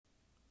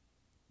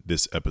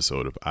This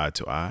episode of Eye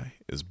to Eye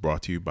is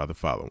brought to you by the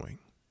following.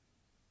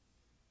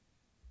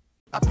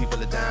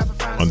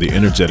 On the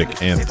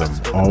energetic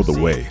anthem All the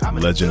Way,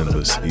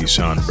 legendless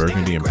Eshawn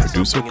Burgundy and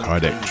producer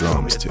Kardec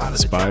drums to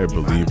inspire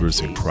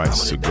believers in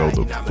Christ to go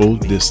the full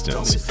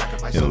distance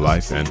in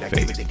life and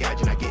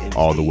faith.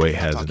 All the Way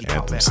has an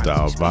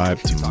anthem-style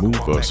vibe to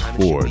move us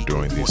forward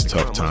during these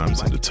tough times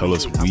and to tell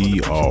us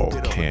we all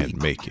can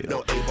make it.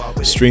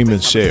 Stream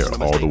and share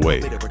All the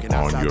Way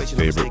on your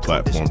favorite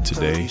platform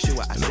today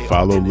and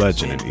follow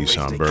legend and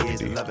Eshawn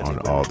Burgundy on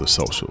all the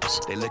socials.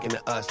 They looking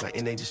at us like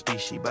endangered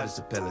species, but it's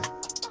appealing.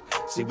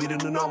 See, we the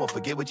new normal,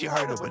 forget what you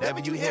heard or whatever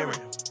you hearing.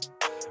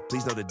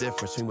 Please know the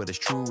difference between what is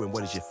true and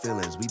what is your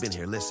feelings. We've been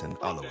here, listen,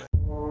 all the way.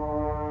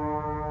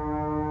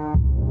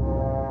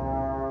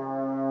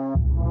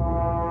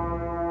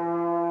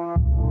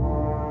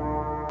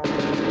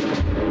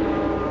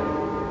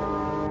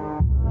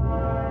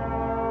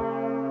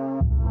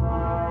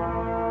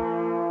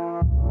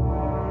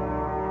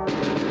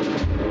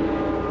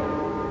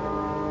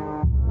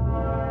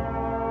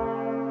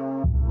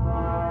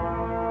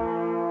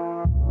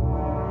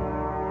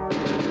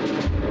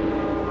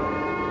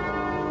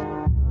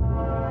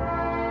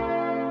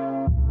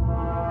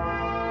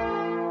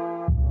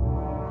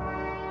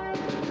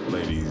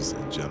 Ladies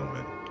and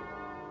gentlemen,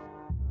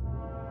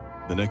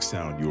 the next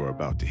sound you are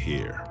about to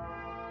hear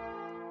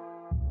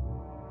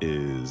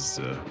is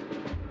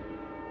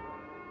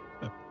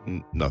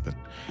nothing.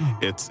 Oh.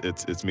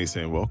 It's me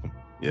saying welcome.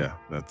 Yeah,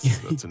 that's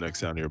the next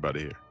sound you're about to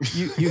hear.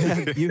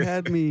 You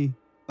had me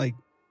like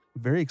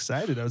very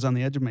excited. I was on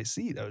the edge of my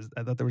seat.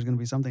 I thought there was going to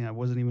be something I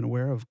wasn't even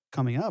aware of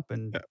coming up,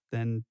 and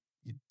then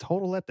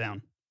total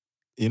letdown.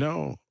 You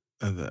know,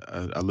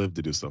 I live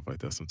to do stuff like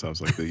that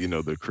sometimes, like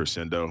the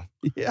crescendo.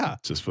 Yeah,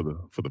 just for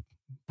the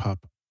pop.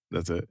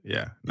 That's it.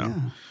 Yeah. No,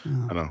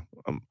 yeah. I know.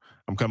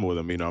 I'm coming with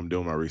them. I'm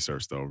doing my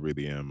research though.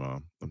 Really am.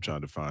 I'm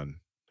trying to find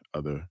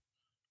other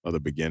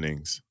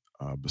beginnings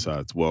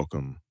besides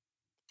welcome.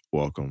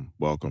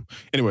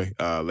 Anyway,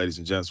 ladies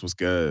and gents, what's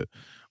good?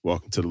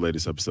 Welcome to the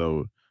latest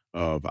episode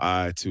of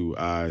Eye to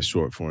Eye,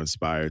 short for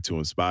Inspire to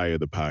Inspire,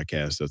 the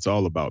podcast that's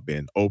all about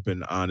being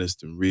open,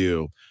 honest, and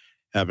real,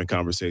 having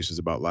conversations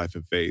about life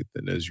and faith.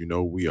 And as you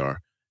know, we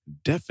are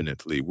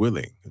definitely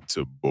willing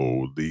to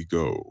boldly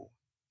go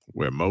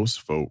where most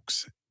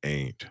folks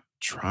ain't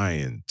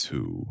trying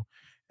to.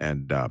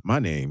 And my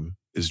name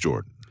is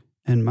Jordan.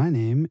 And my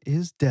name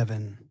is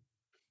Devin.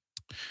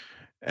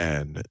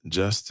 And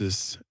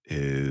Justice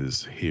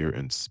is here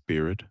in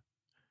spirit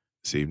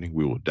this evening.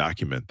 We will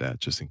document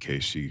that just in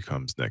case she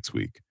comes next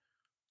week,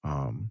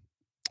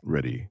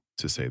 ready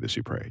to say that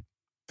she prayed.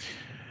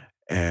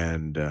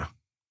 And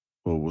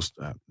we'll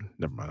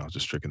never mind. I was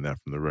just stricken that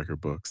from the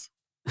record books.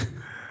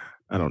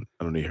 I don't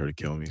need her to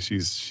kill me.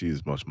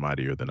 She's much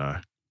mightier than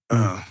I.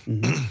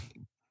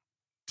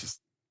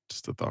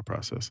 Just the thought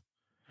process,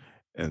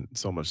 and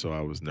so much so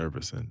I was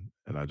nervous and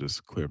I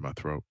just cleared my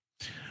throat.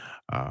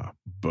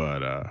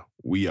 But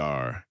we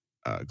are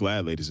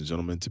glad, ladies and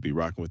gentlemen, to be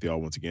rocking with y'all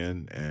once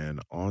again.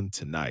 And on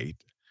tonight,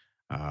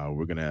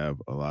 we're gonna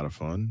have a lot of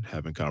fun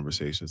having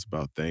conversations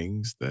about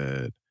things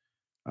that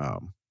I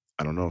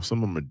don't know if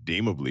some of them are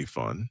deemably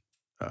fun.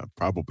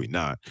 Probably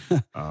not.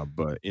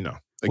 But again,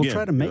 we'll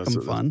try to make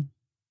them fun.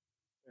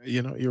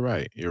 You're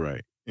right.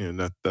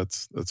 And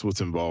that's what's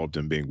involved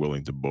in being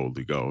willing to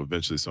boldly go.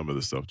 Eventually, some of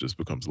the stuff just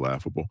becomes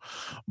laughable.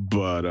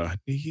 But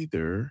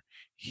neither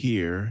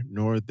here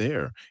nor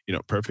there.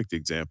 Perfect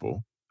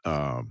example.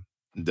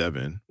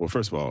 Devin. Well,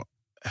 first of all,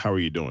 how are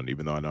you doing?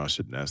 Even though I know I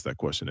shouldn't ask that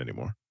question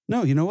anymore.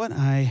 No, you know what?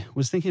 I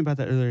was thinking about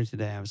that earlier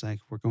today. I was like,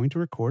 we're going to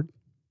record,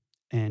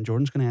 and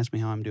Jordan's going to ask me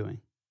how I'm doing.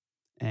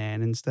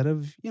 And instead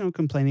of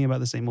complaining about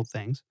the same old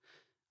things,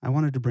 I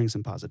wanted to bring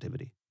some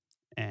positivity.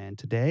 And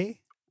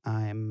today,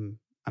 I'm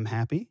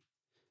happy.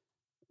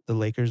 The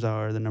Lakers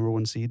are the number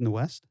 1 seed in the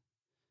West.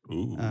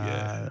 Ooh,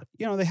 yeah.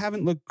 They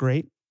haven't looked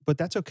great, but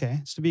that's okay.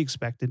 It's to be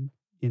expected.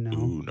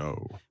 Ooh,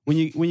 no. When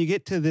you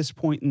get to this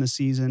point in the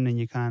season and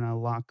you kind of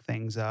lock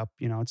things up,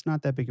 it's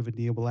not that big of a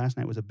deal. But last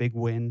night was a big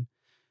win.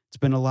 It's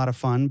been a lot of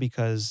fun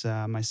because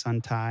my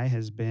son Ty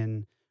has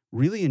been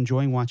really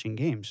enjoying watching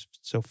games.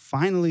 So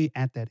finally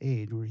at that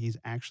age where he's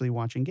actually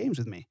watching games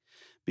with me.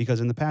 Because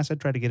in the past, I'd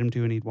try to get him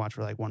to, and he'd watch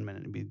for like 1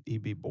 minute and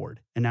he'd be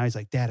bored. And now he's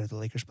like, Dad, are the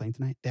Lakers playing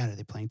tonight? Dad, are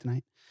they playing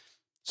tonight?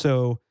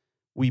 So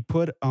we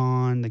put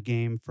on the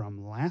game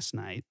from last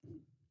night,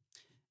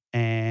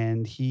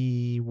 and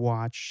he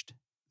watched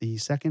the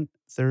second,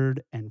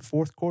 third, and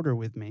fourth quarter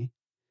with me.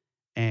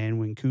 And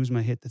when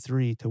Kuzma hit the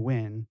 3 to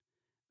win,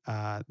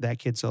 that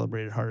kid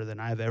celebrated harder than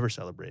I've ever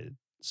celebrated.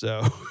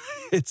 So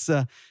it's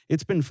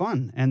been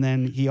fun. And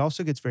then he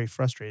also gets very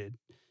frustrated.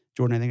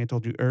 Jordan, I think I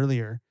told you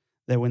earlier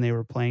that when they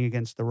were playing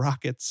against the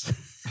Rockets,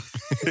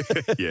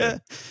 yeah,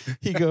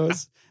 he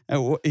goes,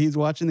 he's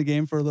watching the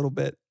game for a little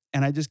bit,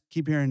 and I just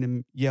keep hearing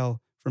him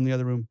yell from the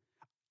other room,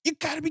 "You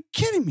got to be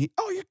kidding me.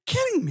 Oh, you're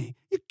kidding me.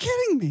 You're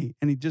kidding me."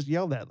 And he just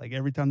yelled that like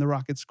every time the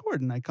Rockets scored.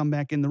 And I come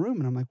back in the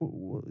room and I'm like,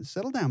 well,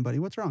 settle down, buddy.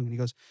 What's wrong? And he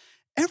goes,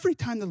 every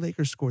time the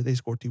Lakers score, they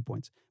score 2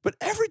 points. But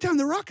every time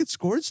the Rockets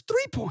score, it's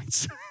 3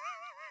 points.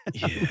 I'm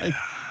Yeah. like,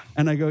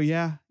 and I go,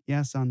 yeah,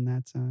 yeah, son,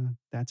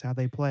 that's how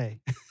they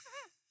play.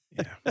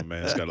 Yeah, my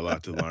man's got a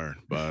lot to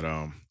learn, but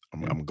Yeah.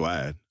 I'm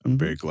glad. I'm Hmm.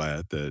 very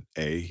glad that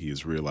A, he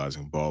is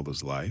realizing ball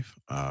is life,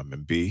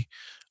 and B,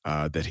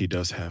 that he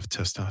does have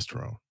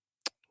testosterone.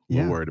 A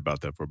little Yeah. worried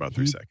about that for about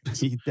 3 He seconds.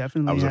 he I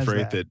definitely was has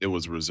afraid that. that it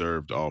was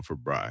reserved all for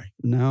Bry.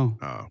 No,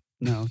 Uh,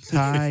 no.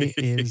 Ty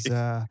is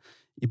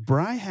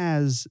Bry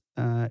has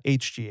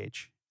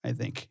HGH, I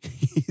think.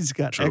 He's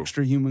got True.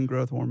 extra human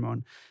growth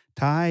hormone.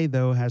 Ty,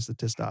 though, has the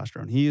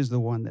testosterone. He is the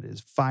one that is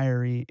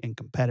fiery and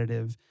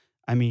competitive.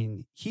 I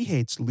mean, he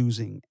hates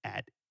losing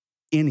at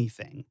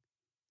anything,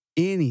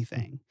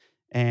 anything.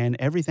 And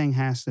everything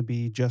has to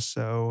be just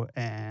so.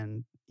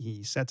 And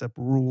he sets up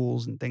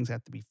rules and things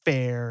have to be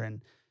fair.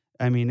 And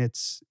I mean,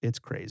 it's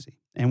crazy.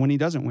 And when he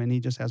doesn't win, he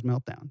just has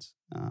meltdowns.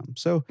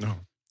 So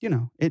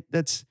No.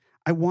 that's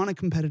I want a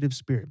competitive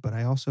spirit, but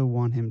I also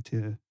want him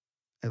to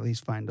at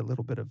least find a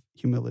little bit of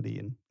humility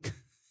and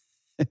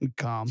and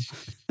calm.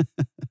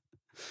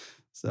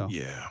 So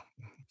Yeah.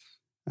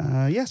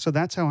 yeah, so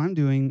that's how I'm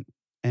doing.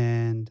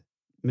 And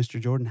Mr.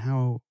 Jordan,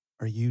 how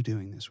are you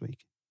doing this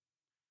week?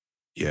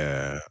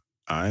 Yeah.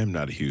 I am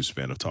not a huge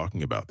fan of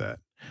talking about that.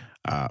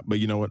 But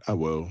you know what? I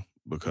will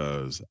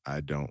because I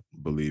don't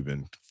believe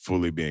in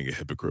fully being a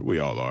hypocrite. We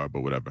all are,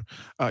 but whatever.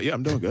 Yeah,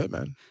 I'm doing good,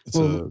 man.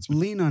 Well, It's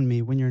lean on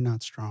me when you're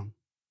not strong.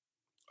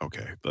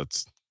 okay.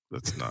 Let's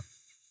not.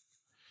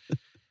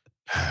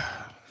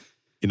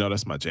 You know,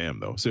 that's my jam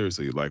though.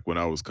 Seriously, like when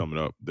I was coming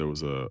up, there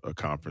was a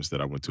conference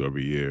that I went to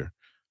every year.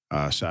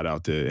 Shout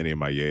out to any of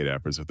my Yay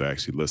appers if they're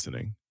actually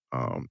listening.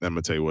 I'm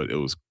gonna tell you what, it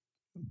was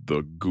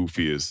the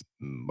goofiest,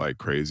 like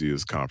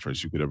craziest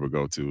conference you could ever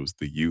go to. It was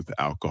the Youth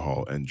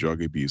Alcohol and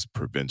Drug Abuse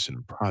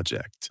Prevention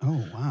Project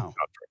Oh, wow.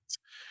 conference.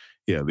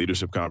 Yeah,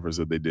 leadership conference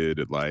that they did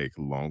at like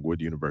Longwood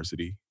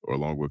University or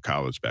Longwood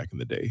College back in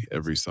the day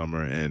every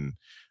summer. And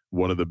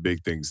one of the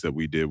big things that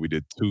we did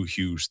two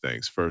huge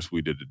things. First,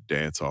 we did a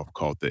dance off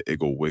called the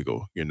Iggle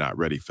Wiggle. You're not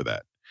ready for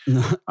that.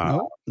 No, Uh,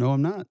 no, no,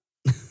 I'm not.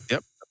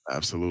 yep,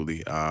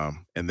 absolutely.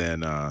 And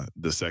then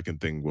the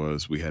second thing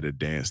was we had a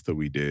dance that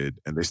we did,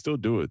 and they still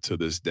do it to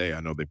this day.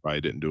 I know they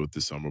probably didn't do it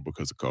this summer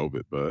because of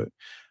COVID, but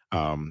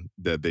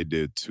that they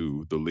did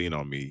to the "Lean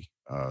on Me"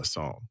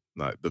 song,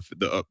 not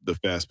the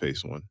fast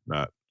paced one,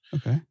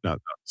 Okay. not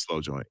the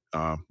slow joint.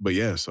 But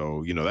yeah,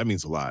 so you know that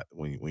means a lot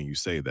when you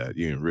say that.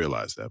 You didn't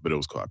realize that, but it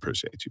was cool. I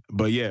appreciate you.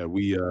 But yeah,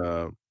 we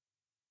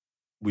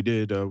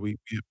did we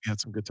had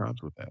some good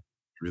times with that.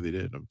 Really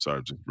did. I'm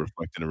sorry, just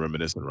reflecting and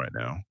reminiscing right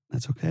now.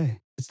 That's okay.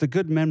 It's the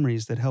good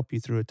memories that help you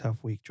through a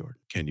tough week, Jordan.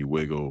 Can you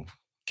wiggle?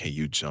 Can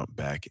you jump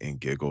back and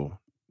giggle?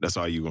 That's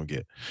all you gonna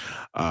get.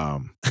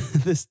 Um,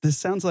 This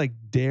sounds like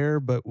Dare,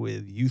 but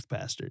with youth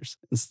pastors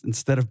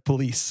instead of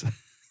police.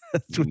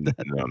 That's what that.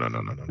 no, no,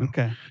 no, no, no, no.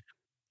 Okay.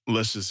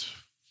 Let's just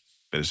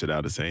finish it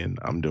out as saying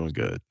I'm doing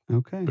good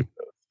Okay. because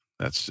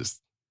that's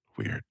just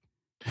weird.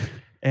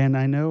 And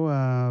I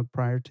know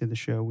prior to the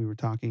show, we were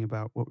talking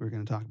about what we were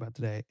going to talk about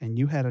today, and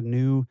you had a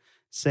new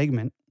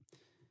segment.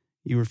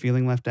 You were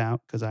feeling left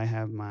out because I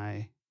have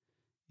my,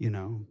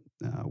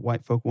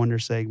 White Folk Wonder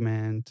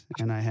segment,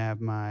 and I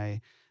have my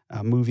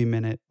movie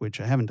minute,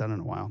 which I haven't done in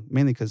a while,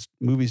 mainly because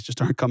movies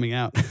just aren't coming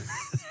out.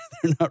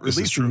 They're not This is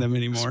releasing true. them It's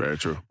anymore. very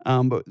true.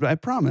 But I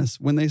promise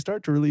when they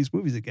start to release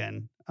movies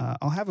again,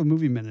 I'll have a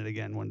movie minute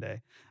again one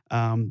day.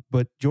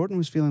 But Jordan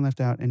was feeling left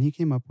out and he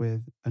came up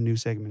with a new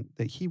segment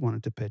that he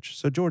wanted to pitch.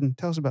 So, Jordan,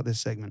 tell us about this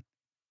segment.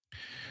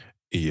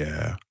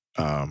 Yeah.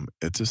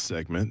 It's a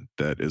segment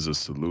that is a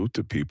salute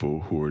to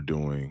people who are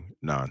doing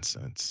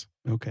nonsense.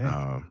 Okay.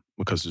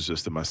 Because it's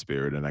just in my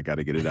spirit and I got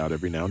to get it out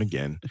every now and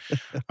again.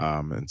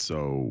 And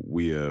so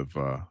we have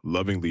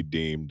lovingly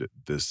deemed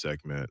this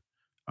segment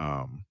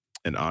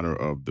in honor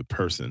of the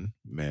person,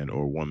 man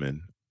or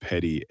woman,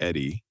 Petty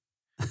Eddie,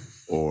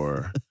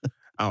 or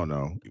I don't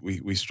know.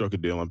 We struck a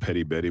deal on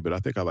Petty Betty, but I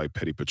think I like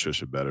Petty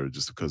Patricia better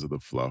just because of the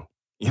flow.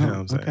 You know what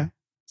I'm saying? Okay.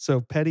 So,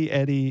 Petty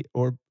Eddie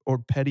or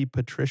Petty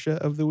Patricia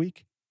of the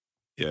week?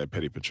 Yeah,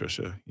 Petty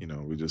Patricia. You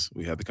know,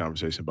 we had the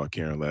conversation about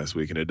Karen last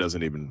week, and it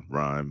doesn't even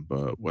rhyme,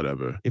 but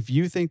whatever. If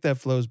you think that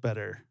flows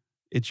better,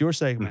 it's your Hmm.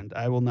 segment.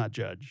 I will not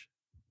judge.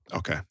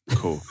 Okay,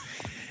 cool.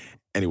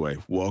 Anyway,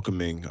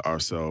 welcoming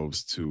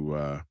ourselves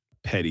to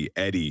Petty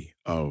Eddie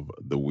of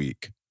the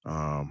week.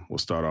 We'll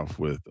start off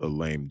with a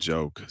lame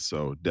joke.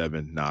 So,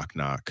 Devin, knock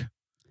knock.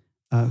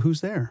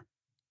 Who's there?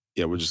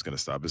 Yeah, we're just gonna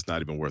stop. It's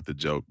not even worth the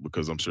joke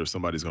because I'm sure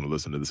somebody's gonna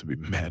listen to this and be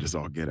mad as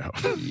all get out.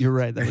 You're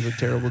right. That was a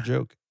terrible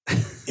joke.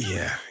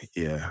 Yeah,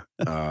 yeah.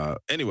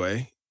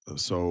 Anyway,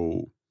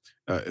 so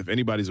if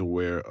anybody's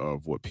aware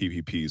of what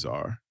PPPs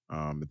are,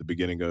 at the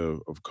beginning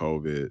of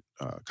COVID,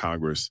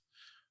 Congress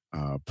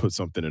put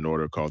something in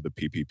order called the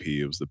PPP.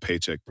 It was the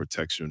Paycheck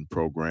Protection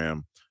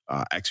Program.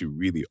 Actually,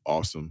 really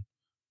awesome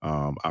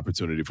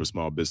opportunity for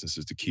small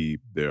businesses to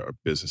keep their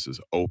businesses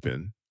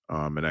open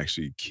and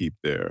actually keep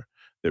their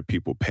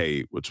people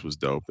paid, which was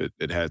dope.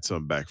 It had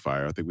some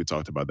backfire. I think we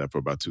talked about that for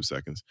about 2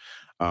 seconds.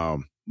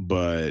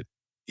 But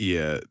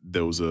yeah,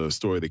 there was a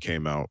story that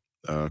came out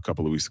a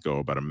couple of weeks ago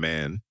about a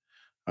man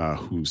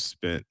who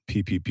spent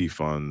PPP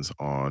funds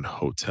on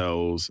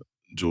hotels,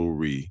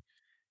 jewelry,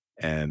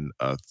 and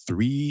a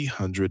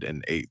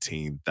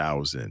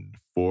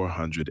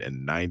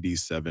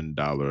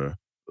 $318,497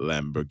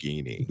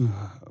 Lamborghini.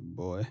 Oh,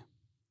 boy.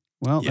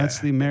 Well, that's Yeah.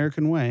 the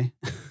American way.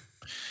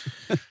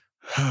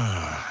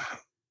 I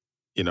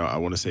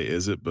want to say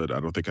is it, but I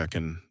don't think I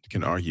can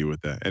argue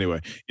with that.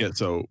 Anyway, yeah,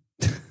 so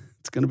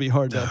It's gonna be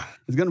hard to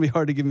it's gonna be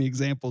hard to give me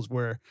examples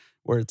where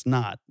it's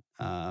not.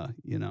 I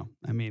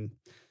mean,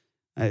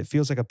 it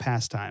feels like a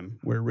pastime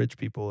where rich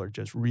people are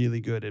just really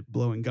good at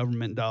blowing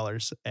government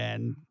dollars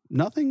and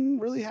nothing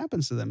really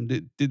happens to them.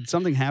 Did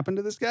something happen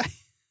to this guy?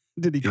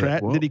 yeah,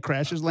 Did well, he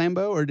crash his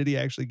Lambo or did he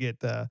actually get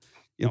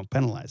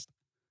penalized?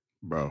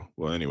 bro,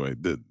 well, anyway,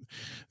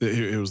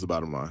 here was the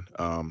bottom line.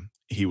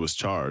 He was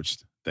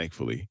charged,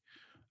 thankfully,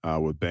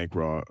 with bank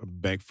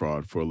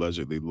fraud for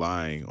allegedly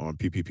lying on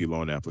PPP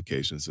loan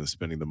applications and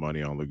spending the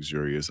money on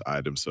luxurious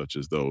items such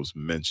as those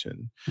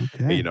mentioned.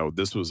 And, Okay.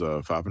 this was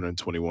a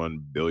 $521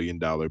 billion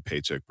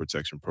paycheck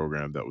protection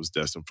program that was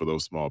destined for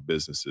those small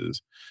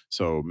businesses.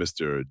 So,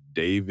 Mr.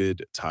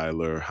 David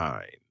Tyler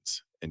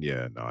Hines, and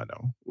yeah, no, I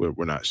know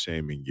we're not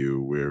shaming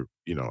you.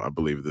 I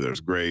believe that there's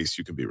grace,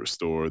 you can be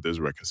restored, there's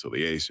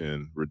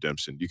reconciliation,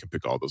 redemption. You can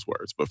pick all those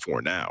words, but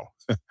for now,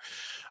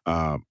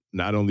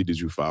 not only did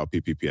you file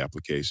PPP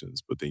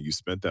applications, but then you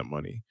spent that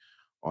money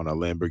on a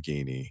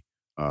Lamborghini,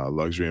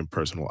 luxury and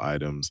personal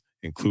items,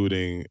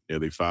 including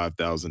nearly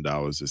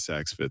 $5,000 at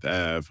Saks Fifth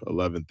Ave,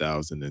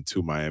 11,000 in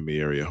two Miami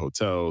area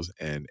hotels,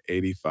 and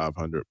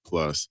 8,500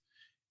 plus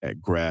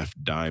at Graf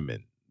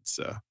Diamonds.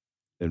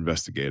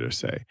 Investigators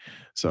say.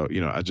 So,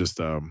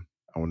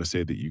 I want to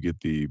say that you get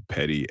the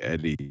petty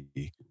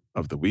Eddie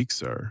of the week,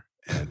 sir,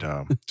 and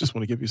just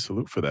want to give you a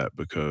salute for that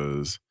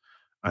because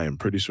I am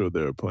pretty sure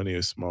there are plenty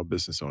of small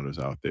business owners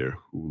out there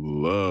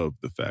who love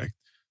the fact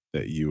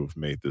that you have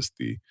made this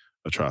the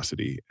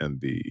atrocity and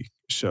the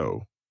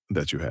show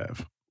that you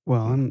have.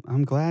 Well, Mm.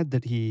 I'm glad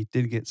that he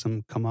did get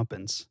some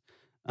comeuppance.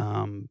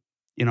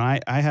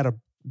 I had a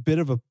bit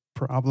of a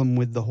problem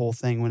with the whole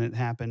thing when it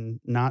happened.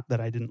 Not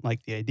that I didn't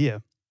like the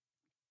idea.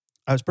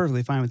 I was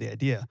perfectly fine with the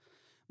idea,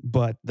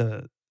 but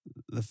the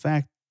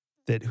fact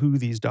that who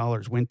these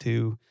dollars went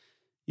to,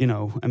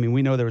 I mean,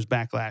 we know there was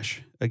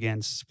backlash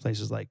against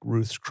places like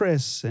Ruth's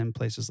Chris and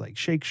places like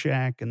Shake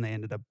Shack, and they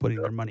ended up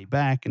putting their money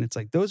back. And it's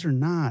like those are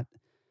not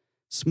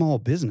small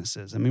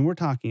businesses. I mean, we're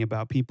talking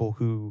about people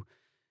who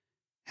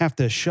have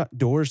to shut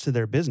doors to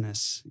their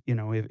business,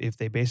 if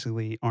they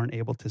basically aren't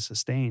able to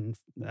sustain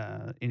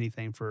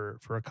anything for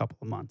a couple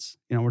of months.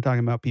 We're talking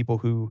about people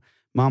who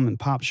mom and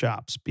pop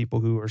shops,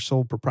 people who are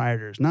sole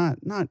proprietors, not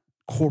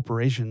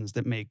corporations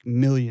that make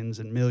millions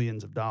and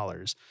millions of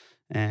dollars.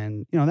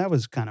 And that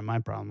was kind of my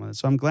problem with it.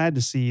 So I'm glad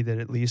to see that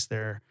at least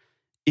there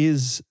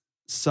is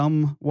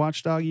some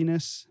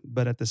watchdogginess,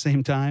 but at the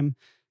same time,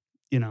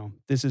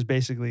 this is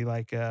basically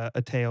like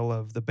a tale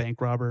of the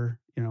bank robber,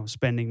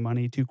 spending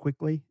money too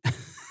quickly.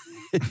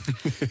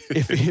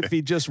 If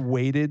he just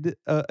waited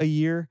a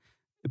year,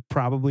 it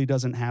probably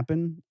doesn't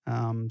happen.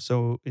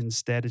 So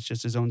instead, it's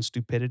just his own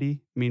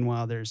stupidity.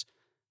 Meanwhile, there's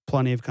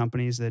plenty of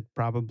companies that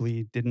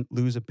probably didn't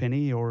lose a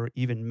penny or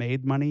even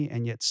made money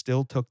and yet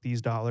still took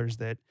these dollars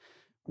that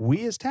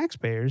we as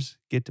taxpayers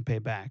get to pay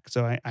back.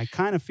 So I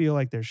kind of feel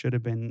like there should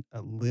have been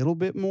a little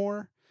bit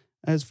more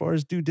as far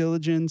as due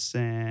diligence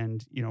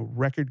and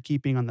record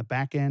keeping on the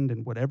back end,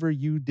 and whatever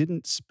you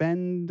didn't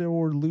spend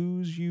or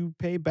lose you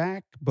pay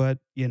back. But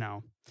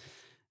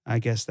I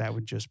guess that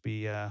would just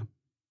be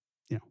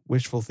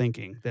wishful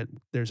thinking that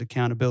there's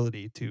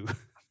accountability to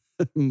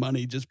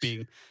money just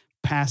being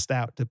passed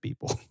out to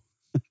people.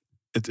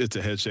 It's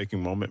a head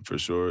shaking moment for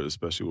sure,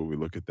 especially when we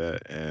look at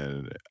that.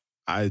 And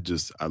I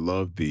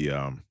love the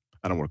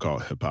I don't want to call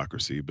it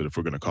hypocrisy, but if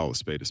we're going to call a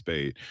spade,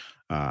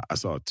 I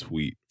saw a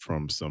tweet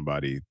from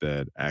somebody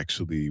that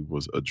actually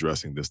was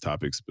addressing this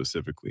topic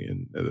specifically,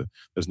 and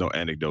there's no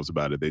anecdotes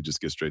about it. They just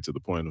get straight to the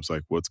point. It's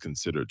like, what's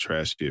considered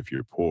trashy if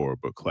you're poor,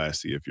 but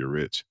classy if you're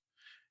rich?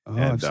 Oh, I've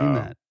And seen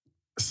that.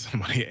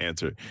 somebody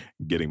answered,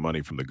 getting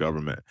money from the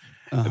government,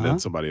 and then Uh-huh.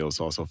 somebody else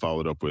also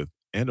followed up with,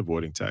 and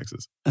avoiding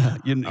taxes.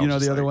 You I you was know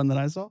just the other like, one that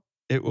I saw?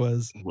 It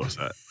was what's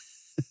that?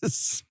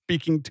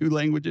 speaking 2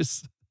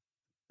 languages,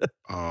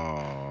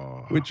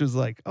 Oh, which was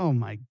like, "Oh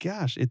my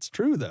gosh," it's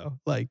true though.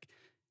 Like,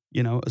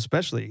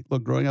 especially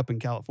look, growing up in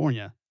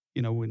California,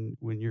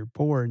 when you're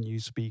poor and you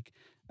speak,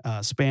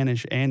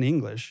 Spanish and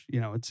English,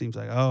 it seems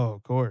like, "Oh,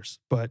 of course."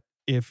 But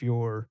if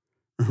you're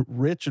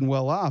rich and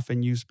well off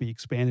and you speak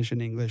Spanish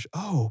and English,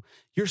 "Oh,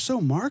 you're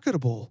so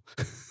marketable."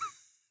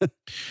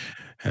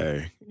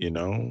 hey,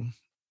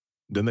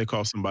 didn't they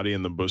call somebody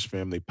in the Bush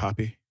family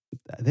Poppy?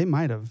 They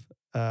might have.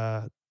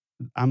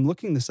 I'm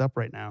looking this up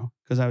right now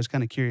because I was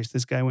kind of curious.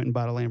 This guy went and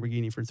bought a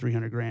Lamborghini for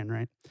 300 grand,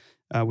 right?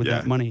 With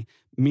that Yeah. money.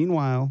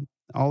 Meanwhile,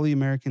 all the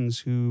Americans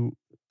who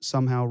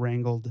somehow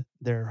wrangled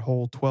their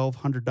whole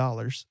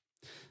 $1,200,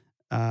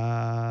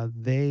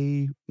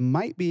 they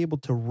might be able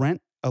to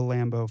rent a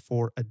Lambo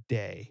for a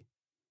day.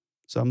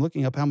 So I'm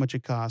looking up how much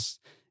it costs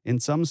in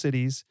some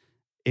cities.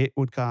 it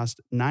would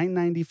cost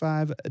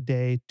 $9.95 a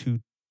day to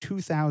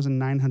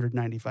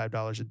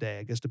 $2,995 a day,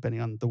 I guess,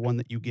 depending on the one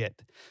that you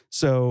get.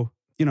 So,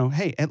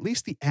 hey, at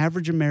least the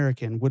average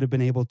American would have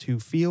been able to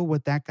feel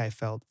what that guy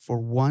felt for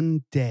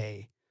one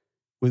day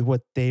with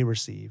what they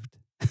received.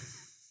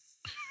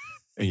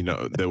 And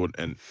they would,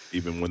 and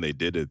even when they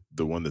did it,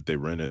 the one that they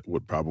rented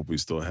would probably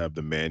still have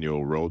the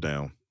manual roll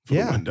down for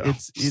the window.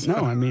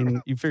 I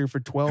mean, you figure for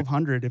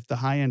 $1,200, if the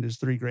high end is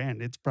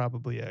 $3,000, it's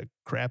probably a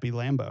crappy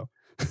Lambo.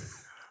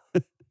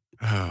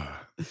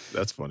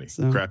 That's funny.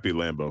 So, crappy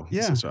Lambo.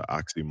 Yeah. Such an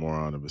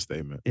oxymoron of a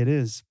statement. It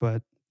is,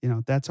 but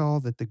that's all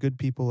that the good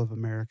people of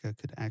America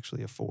could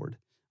actually afford.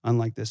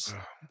 Unlike this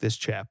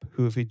chap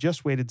who, if he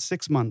just waited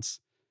 6 months,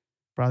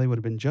 probably would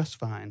have been just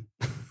fine.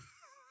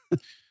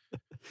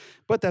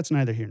 But that's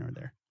neither here nor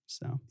there.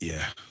 So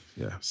yeah.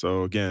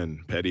 So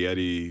again, Petty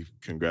Eddie,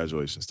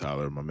 congratulations,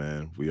 Tyler, my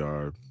man.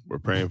 We're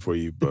praying for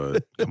you,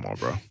 but come on,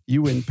 bro.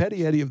 You win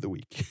Petty Eddie of the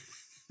week.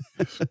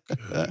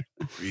 Good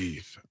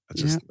grief.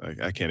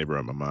 I can't even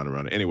wrap my mind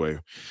around it. Anyway,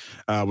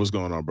 what's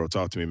going on, bro?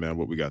 Talk to me, man.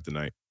 What we got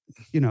tonight?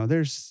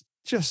 There's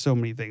just so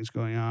many things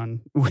going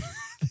on.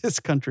 This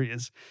country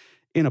is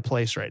in a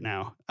place right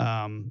now.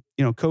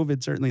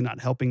 COVID certainly not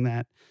helping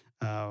that.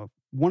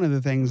 One of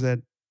the things that,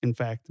 in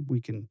fact,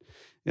 we can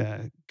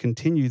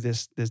continue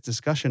this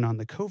discussion on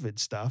the COVID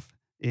stuff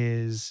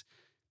is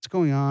what's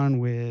going on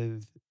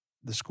with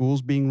the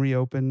schools being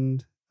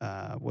reopened,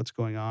 what's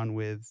going on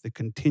with the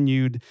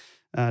continued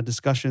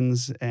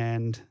discussions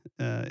and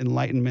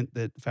enlightenment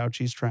that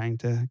Fauci's trying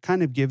to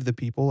kind of give the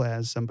people,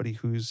 as somebody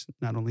who's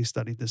not only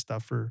studied this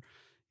stuff for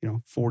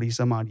 40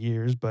 some odd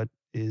years, but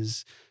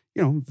is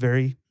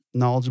very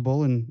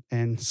knowledgeable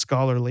and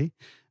scholarly.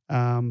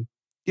 And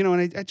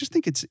I just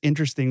think it's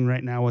interesting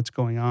right now. What's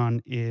going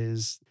on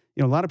is,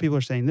 a lot of people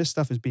are saying this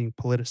stuff is being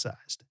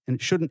politicized, and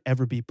it shouldn't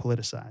ever be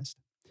politicized.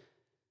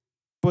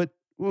 But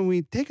when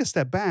we take a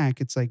step back,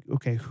 it's like,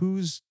 okay,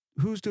 who's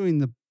doing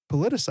the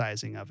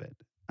politicizing of it?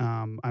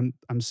 I'm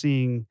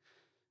seeing,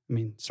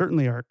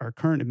 certainly our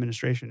current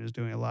administration is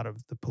doing a lot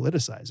of the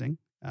politicizing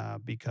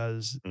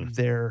because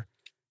they're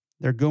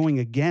going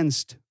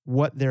against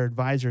what their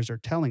advisors are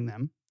telling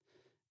them,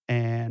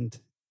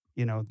 and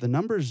the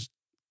numbers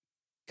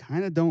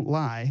kind of don't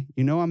lie.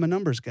 I'm a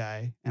numbers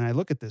guy, and I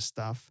look at this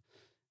stuff,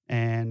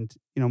 and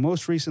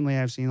most recently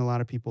I've seen a lot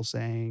of people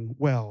saying,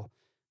 well,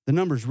 the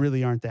numbers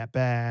really aren't that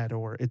bad,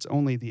 or it's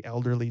only the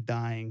elderly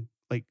dying.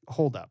 Like,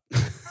 hold up.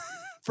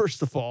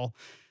 First of all,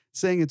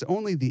 saying it's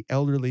only the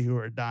elderly who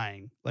are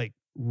dying, like,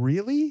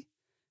 really?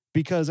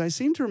 Because I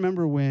seem to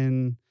remember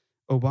when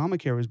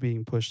Obamacare was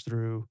being pushed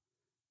through,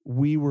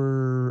 we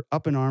were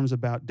up in arms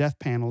about death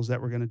panels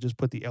that were going to just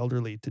put the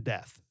elderly to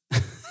death.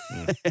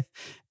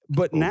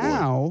 But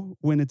now,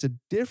 when it's a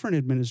different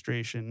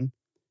administration,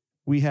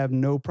 we have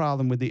no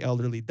problem with the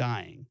elderly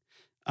dying.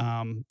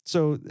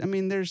 So,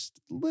 there's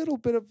a little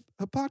bit of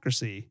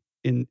hypocrisy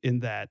in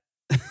that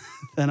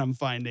that I'm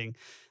finding.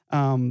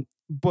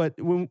 But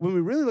when we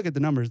really look at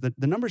the numbers, the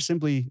numbers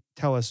simply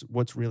tell us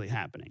what's really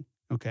happening.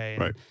 Okay.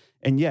 Right.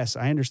 And yes,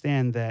 I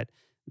understand that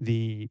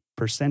the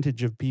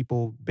percentage of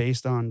people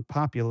based on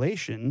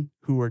population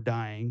who are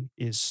dying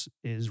is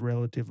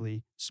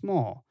relatively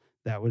small.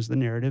 That was the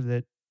narrative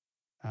that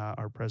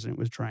our president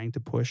was trying to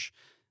push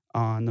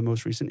on the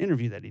most recent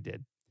interview that he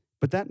did.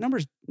 But that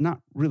number's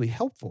not really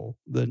helpful.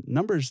 The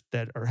numbers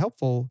that are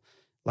helpful,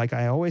 like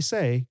I always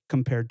say,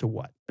 compared to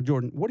what?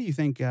 Jordan, what do you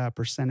think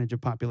percentage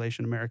of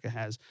population America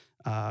has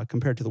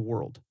compared to the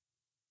world?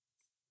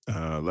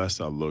 Last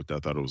I looked, I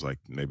thought it was like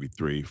maybe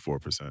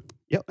 3-4%.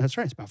 Yep, that's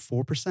right. It's about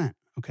 4%.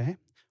 Okay.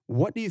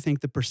 What do you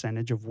think the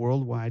percentage of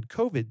worldwide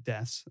COVID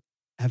deaths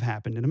have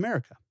happened in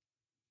America?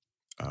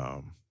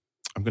 I'm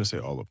going to say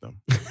all of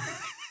them.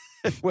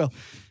 Well,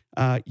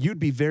 you'd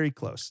be very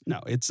close. No,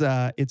 it's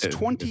 22.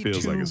 It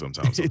feels like it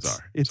sometimes. I'm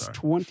sorry. It's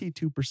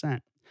 22%.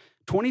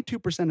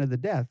 22% of the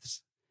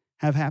deaths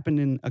have happened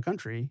in a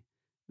country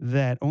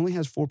that only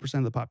has 4%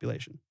 of the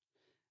population.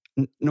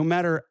 No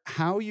matter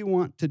how you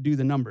want to do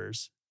the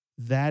numbers,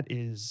 that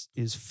is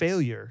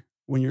failure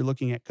when you're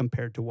looking at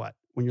compared to what?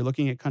 When you're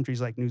looking at countries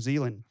like New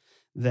Zealand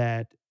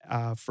that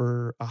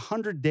for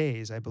 100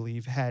 days, I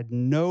believe, had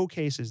no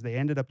cases. They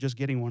ended up just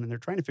getting one, and they're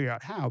trying to figure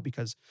out how,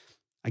 because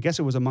I guess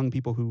it was among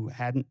people who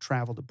hadn't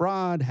traveled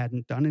abroad,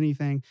 hadn't done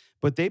anything,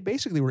 but they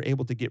basically were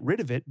able to get rid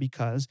of it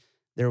because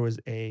there was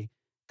a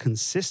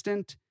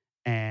consistent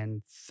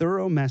and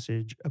thorough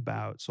message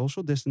about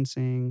social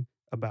distancing,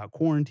 about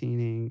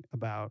quarantining,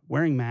 about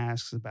wearing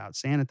masks, about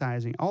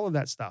sanitizing, all of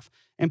that stuff.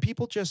 And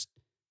people just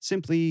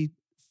simply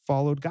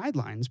followed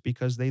guidelines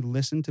because they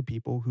listened to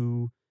people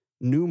who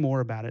knew more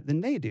about it than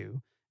they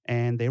do.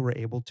 And they were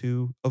able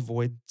to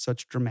avoid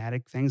such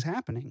dramatic things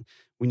happening.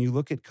 When you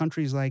look at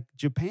countries like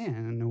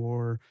Japan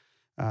or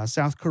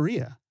South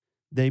Korea,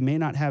 they may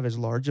not have as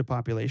large a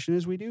population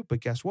as we do,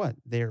 but guess what?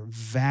 They're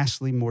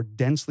vastly more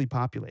densely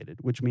populated,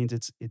 which means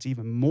it's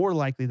even more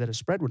likely that a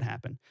spread would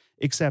happen.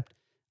 Except,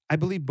 I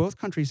believe both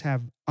countries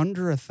have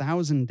under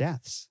 1,000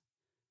 deaths.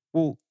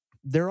 Well,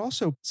 they're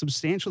also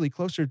substantially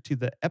closer to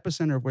the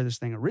epicenter of where this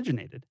thing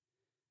originated.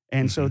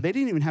 And so Mhm. they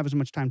didn't even have as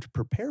much time to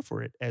prepare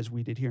for it as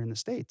we did here in the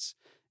States.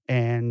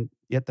 And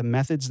yet the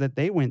methods that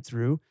they went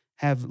through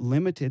have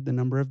limited the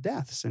number of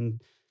deaths.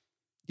 And,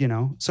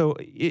 so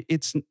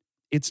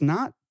it's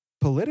not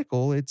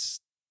political, it's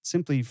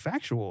simply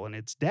factual and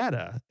it's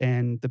data.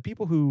 And the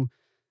people who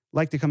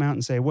like to come out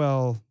and say,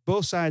 well,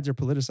 both sides are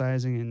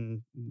politicizing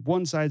and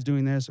one side's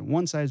doing this and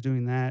one side's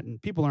doing that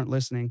and people aren't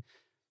listening,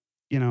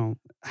 you know,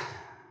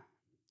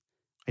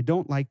 I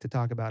don't like to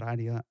talk about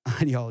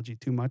ideology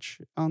too much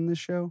on this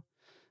show,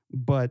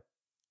 but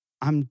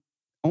I'm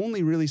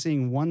only really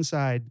seeing one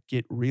side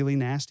get really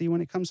nasty when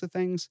it comes to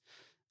things.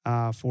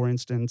 For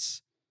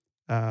instance,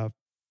 uh,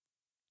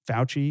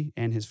 Fauci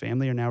and his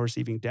family are now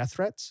receiving death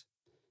threats.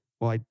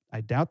 Well,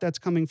 I doubt that's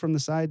coming from the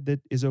side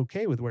that is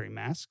okay with wearing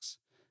masks.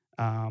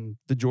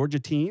 The Georgia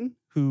teen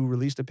who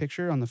released a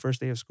picture on the first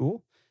day of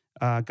school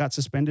got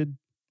suspended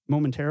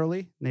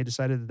momentarily, and they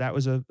decided that that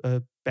was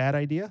a bad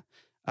idea.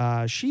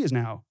 She is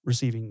now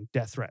receiving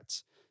death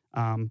threats.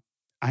 I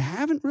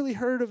haven't really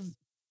heard of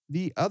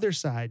the other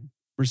side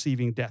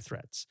receiving death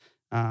threats.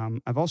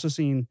 I've also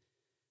seen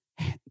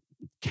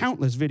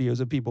countless videos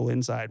of people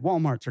inside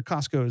Walmart's or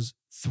Costco's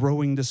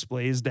throwing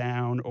displays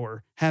down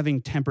or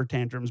having temper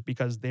tantrums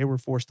because they were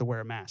forced to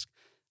wear a mask.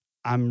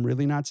 I'm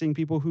really not seeing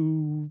people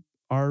who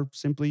are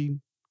simply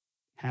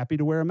happy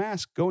to wear a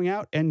mask going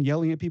out and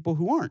yelling at people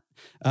who aren't.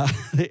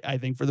 I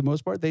think for the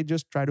most part, they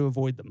just try to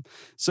avoid them.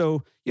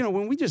 So,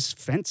 when we just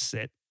fence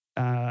sit,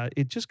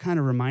 it just kind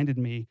of reminded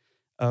me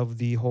of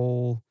the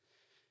whole,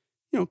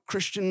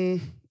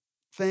 Christian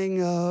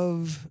thing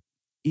of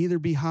either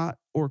be hot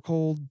or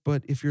cold,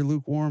 but if you're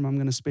lukewarm, I'm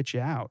going to spit you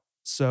out.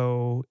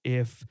 So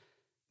if,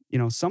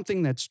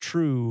 something that's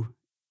true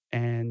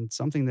and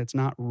something that's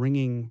not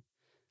ringing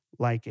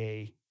like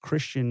a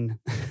Christian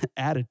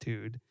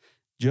attitude,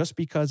 just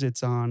because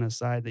it's on a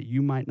side that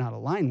you might not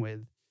align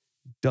with,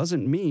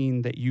 doesn't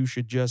mean that you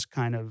should just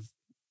kind of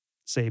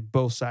say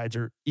both sides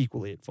are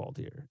equally at fault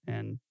here.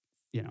 And,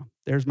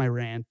 there's my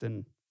rant,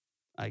 and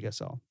I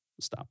guess I'll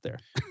stop there.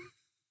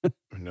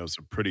 And that was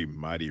a pretty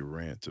mighty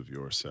rant of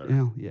yours,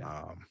 sir.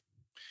 Yeah.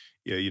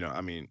 Yeah,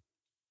 I mean,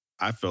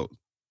 I felt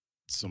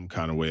some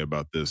kind of way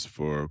about this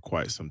for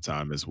quite some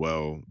time as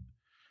well,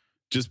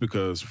 just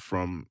because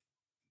from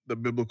the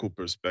biblical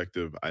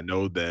perspective, I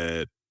know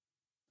that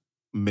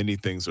many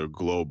things are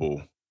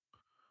global,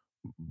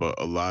 but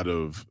a lot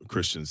of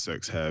Christian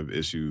sects have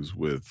issues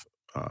with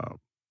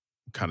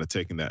kind of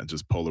taking that and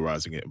just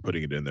polarizing it and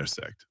putting it in their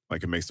sect.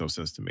 Like, it makes no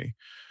sense to me.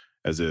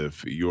 As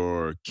if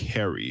your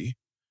carry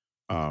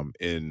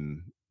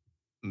in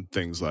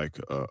things like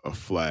a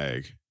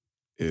flag,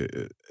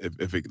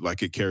 if it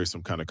like it carries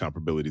some kind of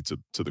comparability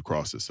to the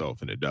cross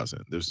itself, and it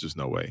doesn't. There's just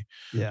no way.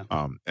 Yeah.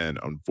 And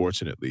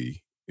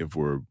unfortunately, if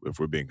we're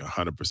being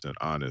 100%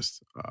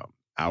 honest,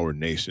 our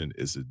nation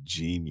is a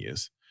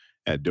genius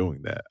at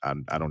doing that.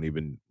 I don't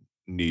even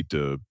need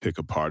to pick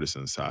a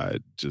partisan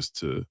side just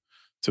to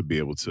be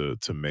able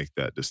to make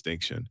that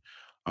distinction.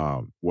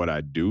 What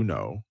I do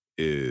know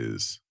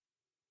is,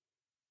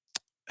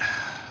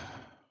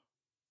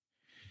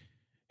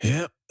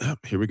 yep,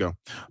 here we go.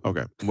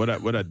 Okay,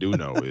 what I do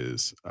know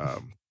is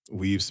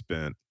we've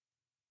spent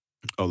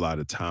a lot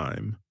of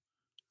time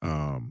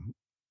um,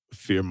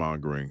 fear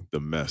mongering the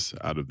mess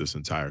out of this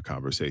entire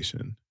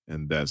conversation.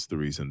 And that's the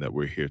reason that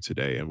we're here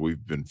today. And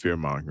we've been fear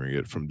mongering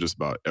it from just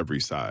about every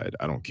side.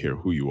 I don't care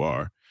who you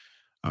are.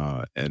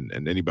 And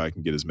anybody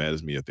can get as mad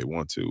as me if they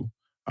want to.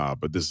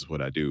 But this is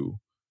what I do.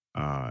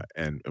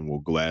 And will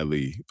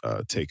gladly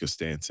take a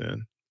stance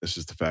in. It's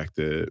just the fact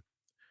that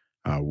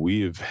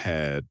we have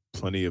had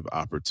plenty of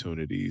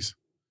opportunities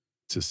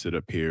to sit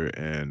up here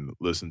and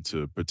listen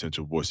to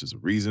potential voices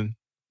of reason.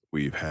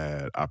 We've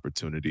had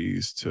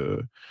opportunities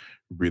to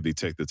really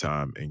take the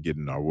time and get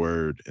in our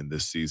word in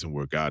this season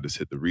where God has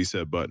hit the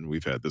reset button.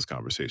 We've had this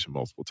conversation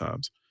multiple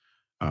times.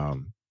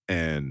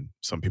 And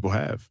some people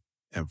have.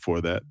 And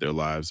for that, their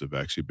lives have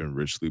actually been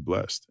richly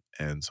blessed.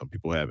 And some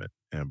people haven't.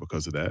 And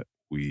because of that,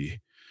 we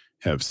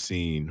have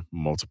seen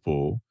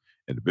multiple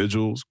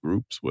individuals,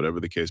 groups,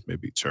 whatever the case may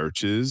be,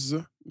 churches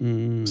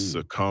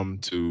succumb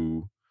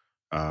to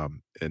a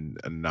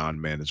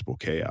non-manageable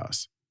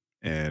chaos,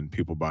 and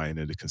people buying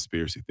into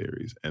conspiracy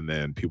theories, and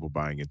then people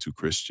buying into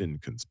Christian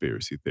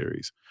conspiracy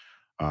theories.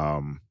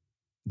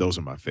 Those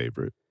are my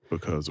favorite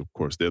because, of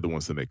course, they're the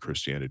ones that make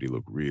Christianity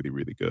look really,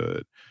 really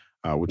good.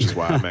 Which is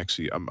why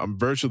I'm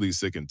virtually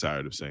sick and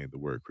tired of saying the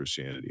word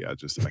Christianity. I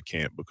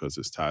can't, because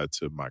it's tied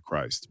to my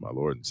Christ, my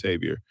Lord and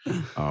Savior.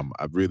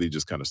 I've really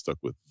just kind of stuck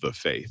with the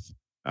faith,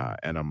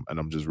 and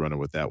I'm just running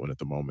with that one at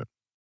the moment.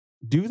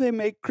 Do they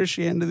make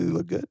Christianity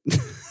look good?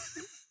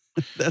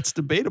 That's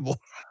debatable.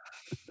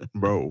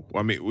 Bro,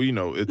 I mean,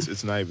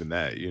 it's not even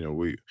that.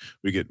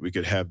 We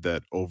could have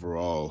that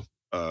overall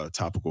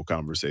topical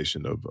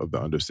conversation of the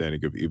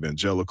understanding of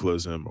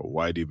evangelicalism or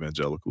white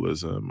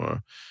evangelicalism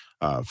or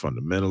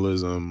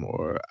fundamentalism,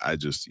 or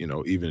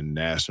even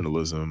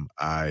nationalism.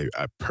 I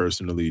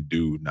personally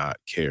do not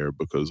care,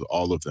 because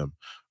all of them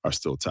are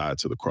still tied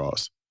to the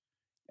cross,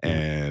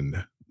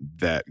 and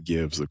that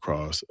gives the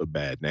cross a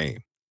bad name.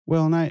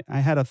 Well, and I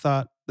had a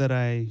thought that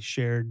I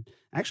shared.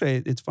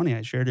 Actually, it's funny.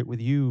 I shared it with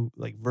you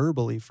like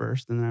verbally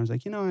first, and then I was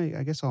like,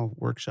 I guess I'll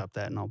workshop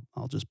that, and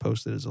I'll just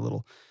post it as a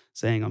little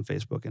saying on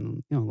Facebook.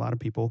 And a lot of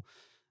people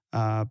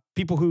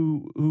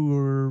who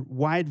are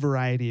wide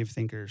variety of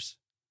thinkers,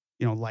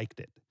 liked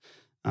it.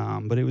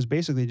 But it was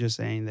basically just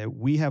saying that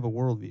we have a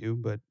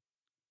worldview, but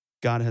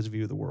God has a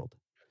view of the world.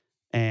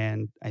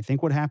 And I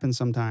think what happens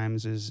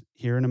sometimes is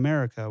here in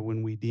America,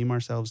 when we deem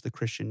ourselves the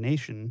Christian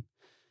nation,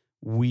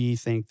 we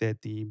think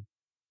that the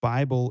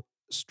Bible's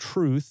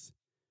truth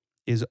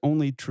is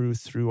only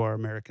truth through our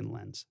American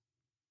lens.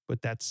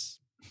 But that's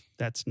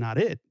not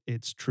it.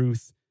 It's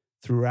truth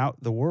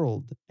throughout the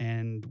world.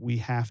 And we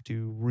have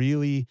to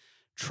really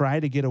try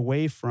to get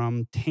away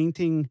from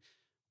tainting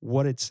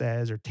what it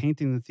says or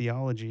tainting the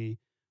theology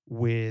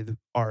with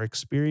our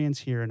experience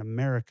here in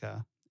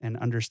America and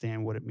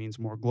understand what it means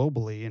more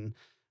globally. And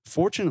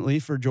fortunately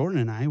for Jordan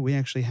and I, we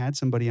actually had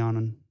somebody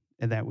on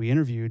that we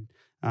interviewed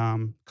a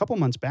couple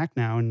months back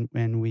now,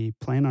 and we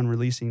plan on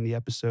releasing the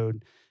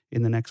episode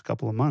in the next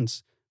couple of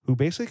months, who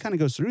basically kind of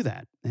goes through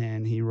that.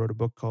 And he wrote a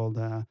book called,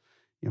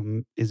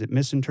 is it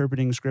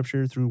Misinterpreting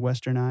Scripture Through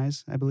Western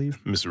Eyes, I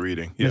believe?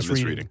 Misreading. Yeah,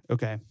 misreading.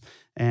 Okay.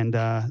 And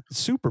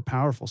super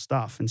powerful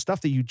stuff, and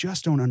stuff that you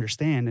just don't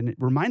understand. And it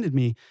reminded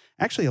me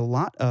actually a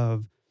lot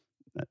of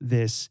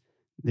this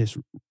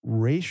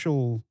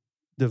racial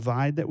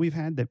divide that we've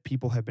had, that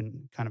people have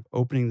been kind of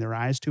opening their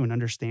eyes to and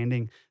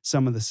understanding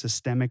some of the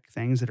systemic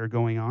things that are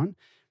going on.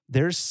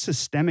 There's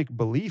systemic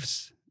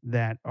beliefs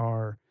that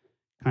are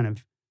kind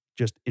of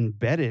just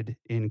embedded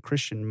in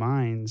Christian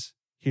minds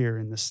here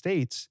in the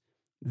States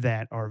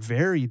that are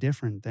very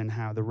different than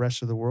how the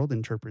rest of the world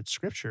interprets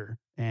Scripture.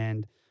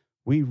 And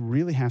we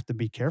really have to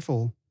be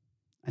careful,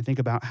 I think,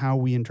 about how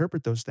we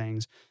interpret those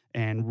things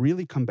and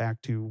really come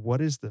back to what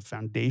is the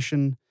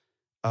foundation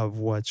of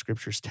what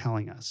Scripture's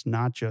telling us,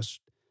 not just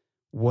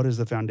what is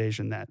the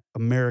foundation that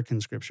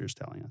American Scripture is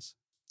telling us.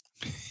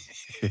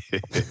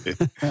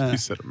 You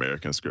said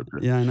American Scripture.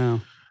 Yeah, I know.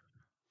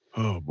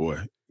 Oh,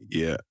 boy.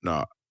 Yeah.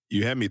 No,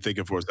 you had me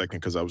thinking for a second,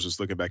 because I was just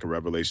looking back at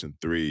Revelation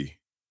 3,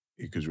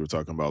 because you were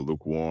talking about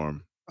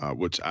lukewarm,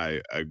 which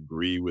I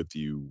agree with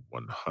you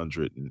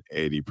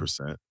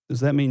 180%.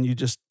 Does that mean you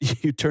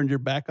turned your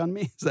back on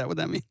me? Is that what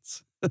that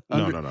means?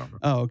 No.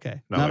 Oh,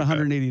 okay. Not like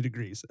 180 that.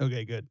 degrees.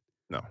 Okay, good.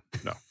 No.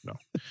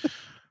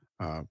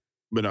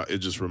 But no, it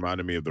just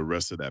reminded me of the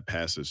rest of that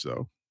passage,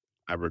 though.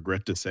 I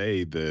regret to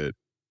say that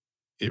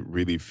it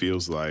really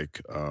feels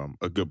like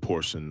a good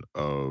portion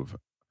of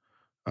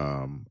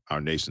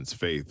our nation's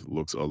faith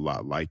looks a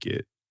lot like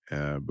it.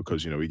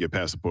 Because we get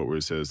past the point where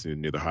it says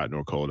neither hot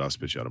nor cold I'll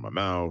spit you out of my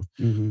mouth,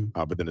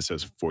 but then it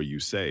says for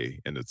you say,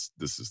 and this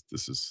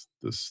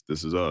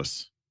is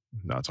us,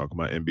 not talking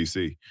about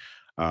NBC.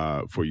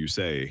 For you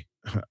say,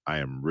 I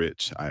am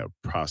rich, I have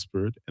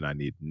prospered, and I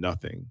need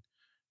nothing,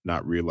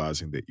 not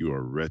realizing that you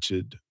are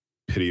wretched,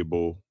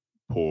 pitiable,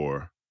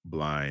 poor,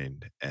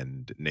 blind,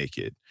 and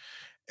naked.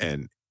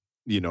 And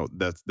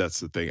that's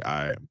the thing.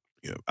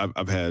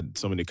 I've had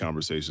so many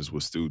conversations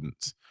with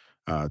students,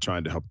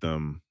 trying to help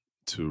them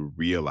to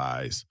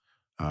realize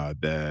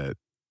that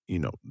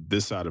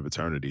this side of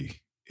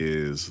eternity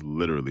is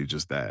literally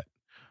just that.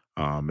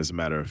 As a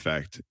matter of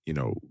fact,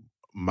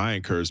 my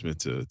encouragement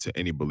to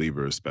any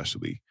believer,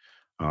 especially,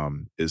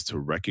 is to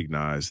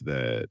recognize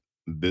that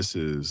this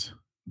is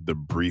the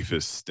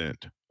briefest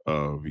stint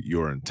of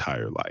your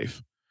entire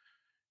life.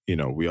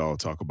 We all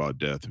talk about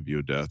death and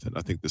view death, and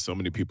I think that so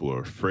many people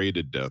are afraid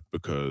of death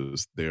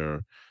because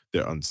they're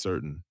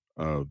uncertain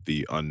of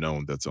the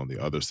unknown that's on the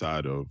other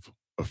side of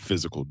a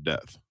physical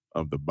death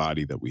of the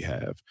body that we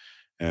have,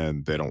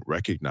 and they don't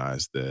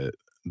recognize that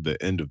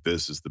the end of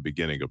this is the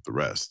beginning of the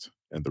rest,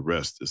 and the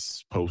rest is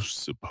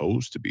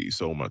supposed to be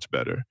so much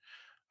better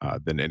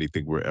than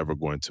anything we're ever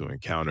going to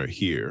encounter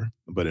here.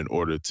 But in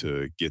order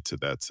to get to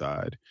that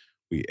side,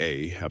 we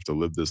have to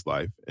live this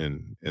life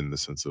in the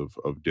sense of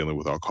dealing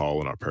with our call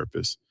and our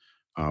purpose.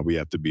 We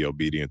have to be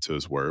obedient to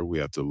His word. We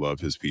have to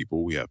love His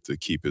people. We have to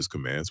keep His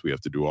commands. We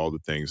have to do all the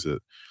things that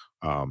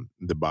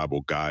the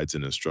Bible guides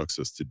and instructs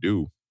us to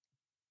do.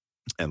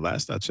 And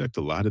last I checked,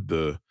 a lot of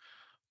the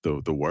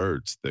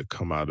words that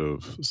come out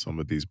of some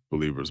of these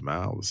believers'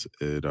 mouths,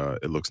 it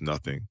looks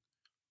nothing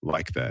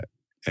like that.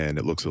 And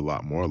it looks a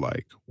lot more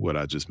like what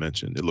I just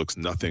mentioned. It looks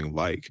nothing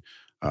like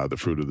the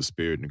fruit of the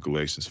Spirit in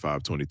Galatians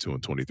 5:22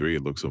 and 23.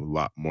 It looks a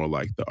lot more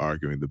like the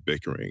arguing, the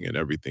bickering, and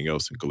everything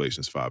else in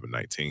Galatians 5 and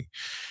 19.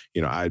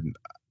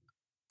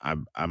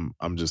 I'm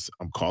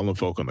calling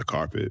folk on the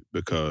carpet,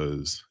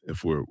 because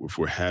if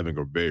we're having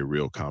a very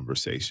real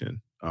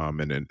conversation,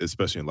 and then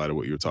especially in light of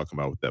what you were talking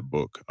about with that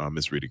book,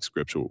 Misreading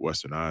Scripture with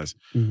Western Eyes,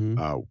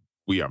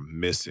 we are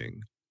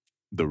missing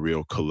the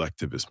real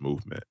collectivist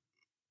movement.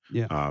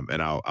 Yeah.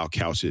 And I'll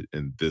couch it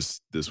in this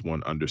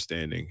one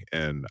understanding,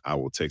 and I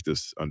will take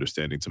this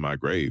understanding to my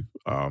grave.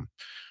 We're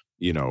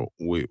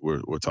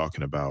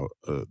talking about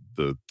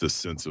the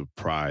sense of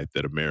pride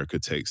that America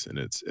takes in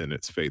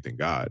its faith in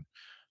God.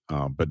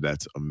 But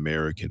that's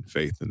American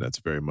faith, and that's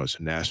very much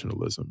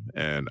nationalism.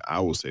 And I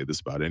will say this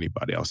about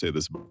anybody. I'll say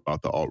this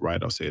about the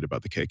alt-right. I'll say it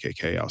about the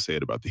KKK. I'll say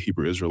it about the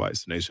Hebrew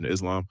Israelites, the Nation of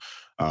Islam.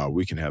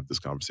 We can have this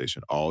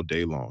conversation all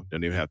day long.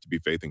 Doesn't even have to be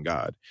faith in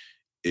God.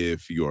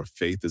 If your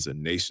faith is a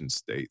nation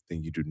state,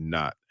 then you do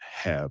not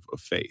have a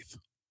faith.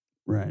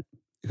 Right.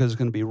 Because it's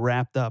going to be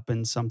wrapped up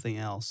in something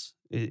else.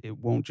 It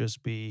won't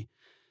just be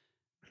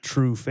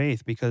true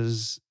faith,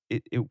 because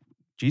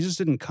Jesus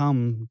didn't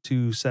come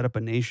to set up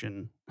a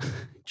nation.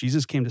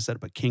 Jesus came to set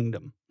up a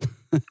kingdom.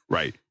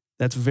 Right.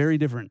 That's very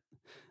different.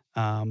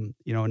 A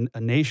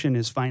nation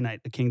is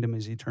finite, a kingdom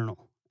is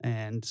eternal.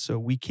 And so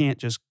we can't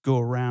just go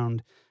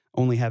around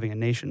only having a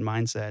nation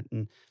mindset.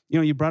 And,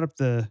 you brought up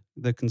the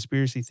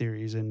conspiracy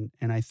theories. And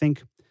I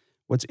think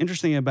what's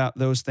interesting about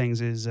those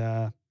things is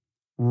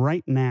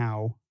right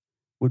now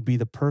would be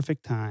the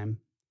perfect time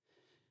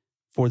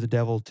for the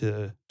devil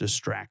to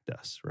distract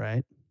us,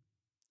 right?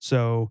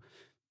 So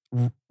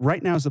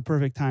right now is the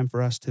perfect time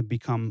for us to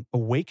become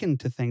awakened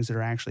to things that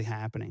are actually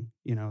happening.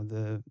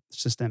 The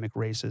systemic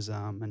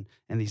racism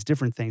and these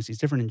different things, these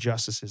different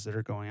injustices that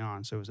are going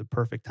on. So it was a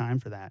perfect time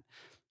for that.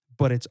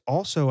 But it's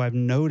also, I've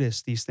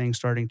noticed these things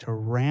starting to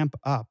ramp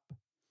up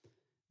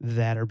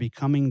that are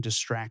becoming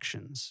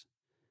distractions.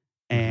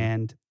 Mm-hmm.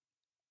 And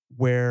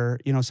where,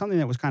 something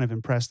that was kind of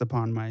impressed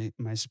upon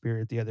my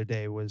spirit the other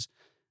day was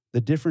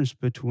the difference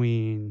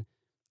between,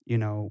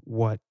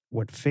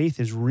 what faith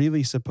is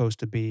really supposed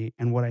to be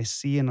and what I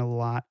see in a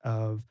lot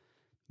of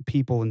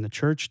people in the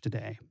church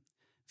today.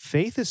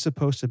 Faith is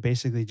supposed to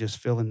basically just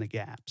fill in the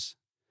gaps.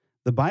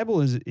 The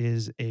Bible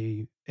is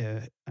a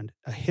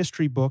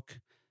history book,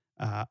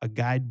 a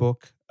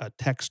guidebook, a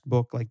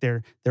textbook. Like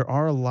there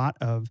are a lot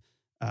of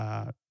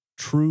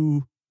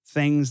true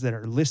things that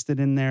are listed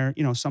in there.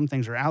 Some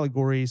things are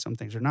allegories, some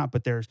things are not,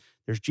 but there's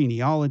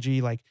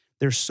genealogy. Like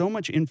there's so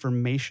much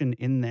information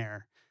in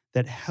there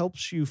that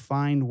helps you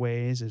find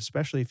ways,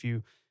 especially if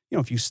you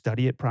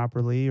study it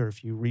properly or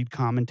if you read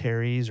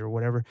commentaries or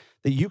whatever,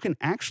 that you can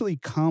actually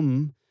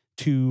come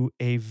to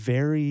a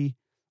very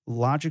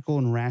logical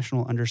and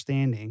rational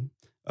understanding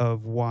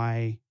of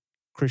why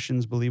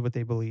Christians believe what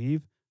they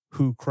believe,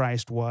 who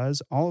Christ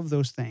was, all of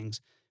those things.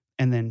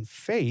 And then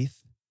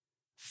faith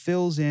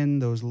fills in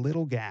those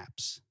little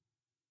gaps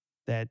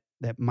that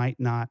might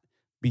not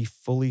be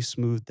fully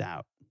smoothed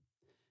out.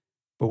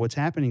 But what's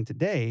happening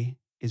today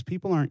is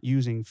people aren't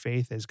using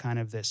faith as kind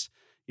of this,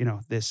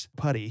 this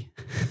putty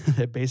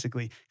that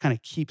basically kind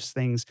of keeps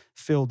things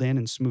filled in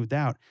and smoothed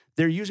out.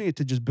 They're using it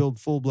to just build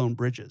full-blown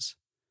bridges.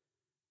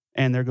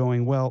 And they're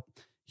going, well,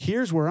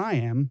 here's where I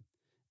am.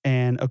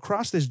 And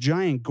across this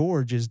giant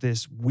gorge is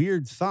this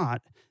weird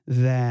thought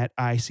that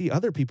I see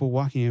other people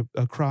walking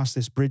across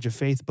this bridge of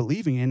faith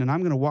believing in, and I'm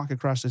going to walk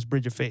across this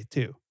bridge of faith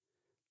too.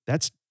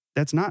 That's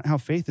not how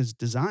faith is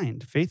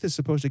designed. Faith is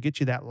supposed to get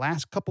you that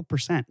last couple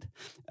percent.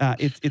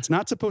 It's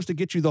not supposed to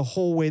get you the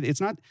whole way.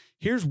 It's not,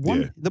 here's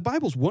one, the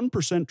Bible's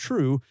 1%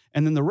 true,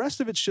 and then the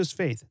rest of it's just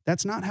faith.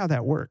 That's not how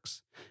that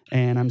works.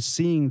 And I'm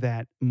seeing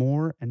that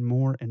more and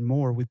more and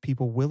more with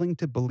people willing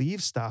to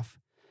believe stuff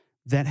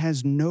that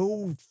has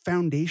no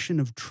foundation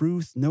of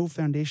truth, no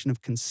foundation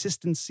of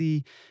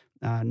consistency,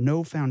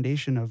 no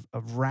foundation of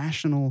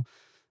rational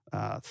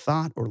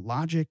thought or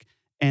logic.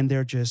 And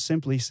they're just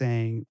simply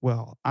saying,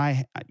 well,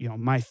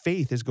 my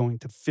faith is going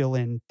to fill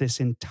in this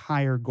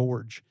entire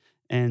gorge.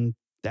 And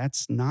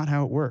that's not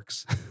how it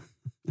works.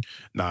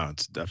 No,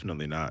 it's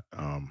definitely not.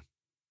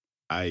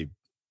 I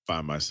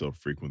find myself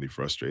frequently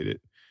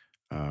frustrated.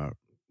 And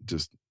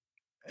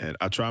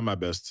I try my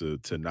best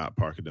to not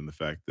park it in the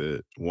fact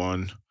that,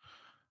 one,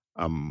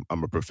 I'm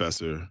a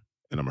professor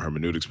and I'm a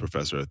hermeneutics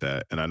professor at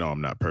that. And I know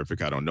I'm not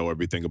perfect. I don't know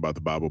everything about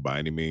the Bible by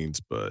any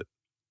means, but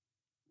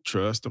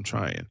trust, I'm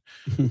trying.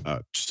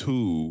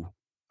 Two,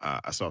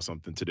 I saw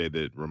something today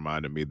that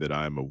reminded me that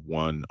I'm a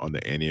 1 on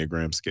the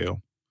Enneagram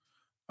scale.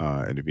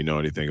 And if you know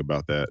anything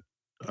about that,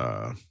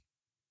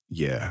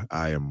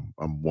 I'm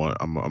one.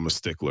 I'm a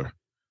stickler.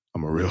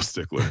 I'm a real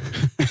stickler.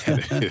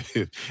 And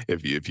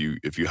if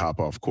you hop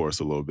off course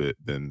a little bit,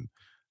 then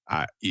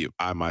I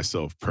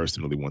myself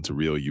personally want to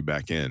reel you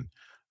back in,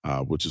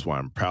 which is why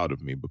I'm proud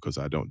of me, because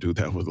I don't do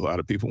that with a lot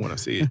of people when I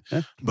see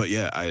it. But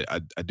yeah, I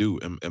do.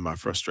 In my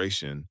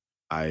frustration,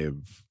 I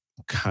have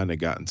kind of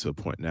gotten to a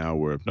point now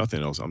where, if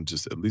nothing else, I'm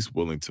just at least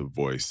willing to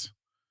voice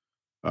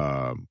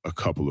a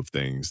couple of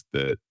things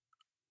that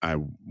I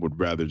would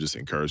rather just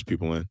encourage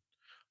people in.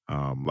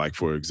 Like,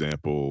 for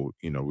example,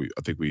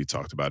 I think we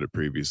talked about it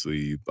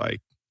previously,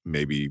 like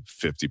maybe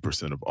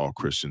 50% of all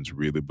Christians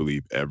really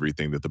believe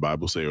everything that the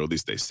Bible say, or at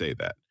least they say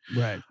that.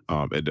 Right.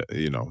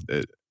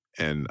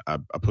 And I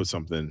put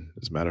something,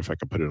 as a matter of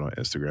fact, I put it on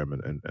Instagram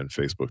and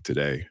Facebook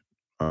today,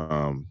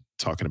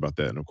 talking about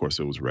that. And of course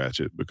it was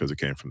ratchet because it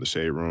came from the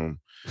shade room.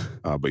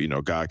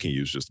 But God can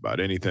use just about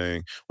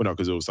anything. Well, no,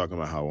 because it was talking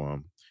about how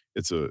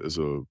it's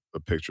a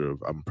picture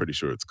of, I'm pretty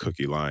sure it's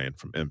Cookie Lion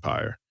from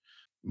Empire,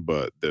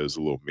 but there's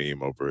a little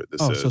meme over it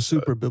that says, so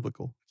super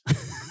biblical.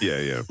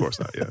 Yeah, of course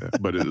not. Yeah.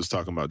 But it was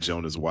talking about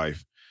Jonah's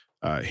wife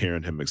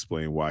hearing him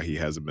explain why he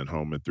hasn't been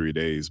home in 3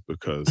 days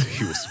because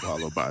he was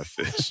swallowed by a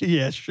fish.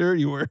 Yeah, sure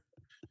you were.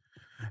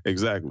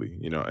 Exactly,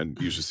 and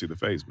you should see the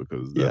face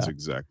because that's Yeah.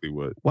 exactly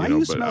what, Why you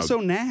but smell so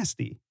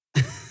nasty?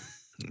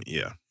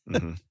 yeah.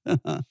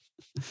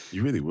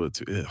 You really would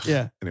too. Ugh.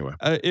 Yeah. Anyway,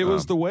 It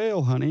was the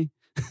whale, honey.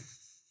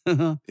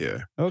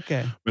 yeah.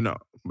 Okay.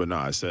 But no,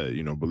 I said,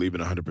 believing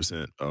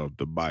 100% of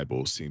the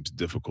Bible seems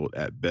difficult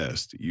at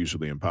best,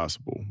 usually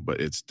impossible, but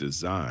its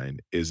design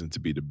isn't to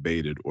be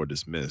debated or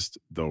dismissed,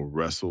 though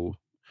wrestled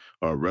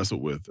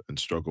with and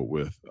struggled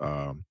with,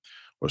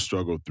 or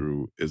struggled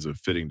through is a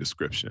fitting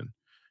description.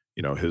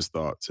 His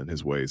thoughts and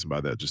his ways, and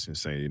by that, just in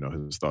saying,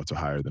 his thoughts are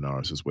higher than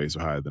ours, his ways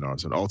are higher than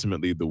ours. And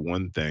ultimately, this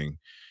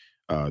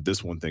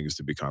one thing is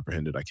to be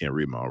comprehended. I can't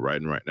read my own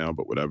writing right now,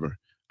 but whatever.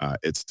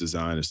 Its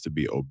design is to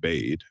be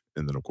obeyed.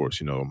 And then, of course,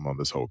 I'm on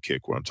this whole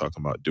kick where I'm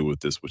talking about do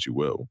with this what you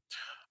will.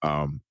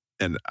 Um,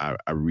 and I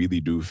really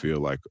do feel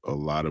like a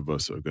lot of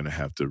us are going to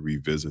have to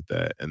revisit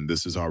that. And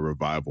this is our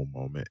revival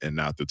moment and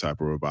not the type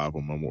of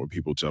revival moment where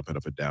people jumping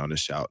up and down and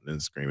shouting and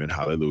screaming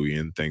hallelujah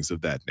and things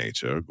of that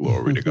nature.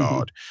 Glory to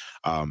God.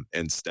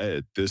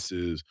 Instead, this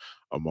is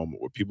a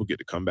moment where people get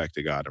to come back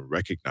to God and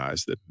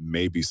recognize that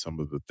maybe some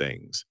of the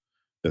things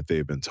that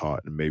they've been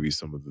taught and maybe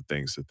some of the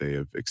things that they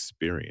have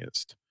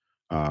experienced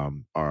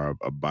are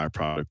a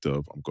byproduct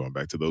of, I'm going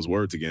back to those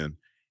words again,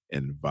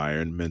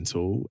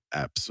 environmental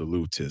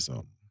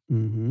absolutism.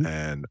 Hmm.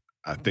 And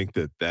I think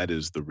that that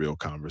is the real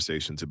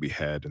conversation to be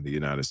had in the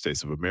United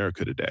States of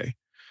America today.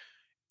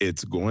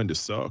 It's going to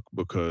suck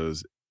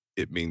because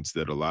it means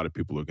that a lot of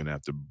people are going to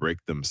have to break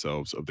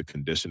themselves of the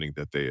conditioning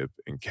that they have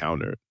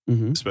encountered,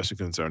 Hmm. especially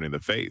concerning the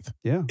faith.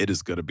 Yeah. It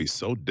is going to be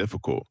so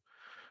difficult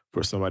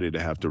for somebody to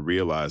have to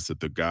realize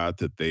that the God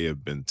that they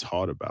have been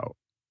taught about,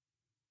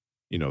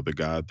 the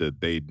God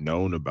that they'd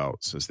known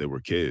about since they were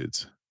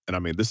kids. And I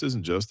mean, this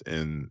isn't just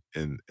in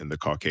the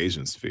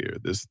Caucasian sphere.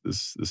 This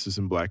is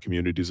in Black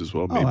communities as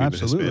well, Oh, maybe in the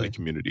absolutely. Hispanic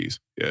communities.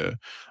 Yeah,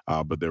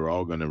 but they're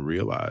all going to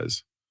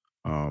realize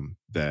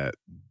that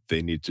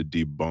they need to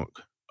debunk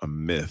a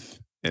myth.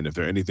 And if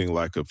they're anything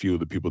like a few of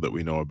the people that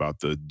we know about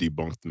the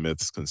debunked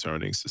myths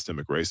concerning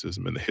systemic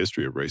racism and the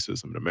history of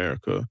racism in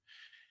America,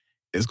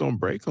 it's going to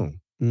break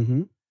them.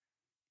 Hmm.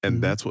 And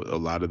Hmm. that's what a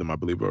lot of them, I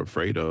believe, are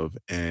afraid of.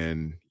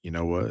 And you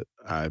know what?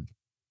 I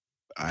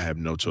have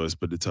no choice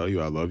but to tell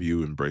you I love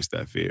you. Embrace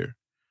that fear,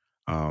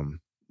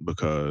 um,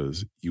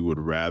 because you would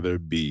rather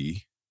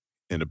be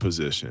in a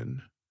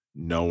position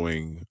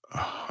knowing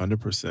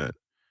 100%,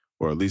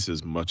 or at least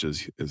as much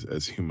as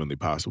humanly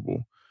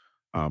possible,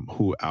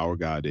 who our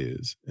God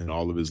is, and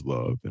all of His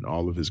love, and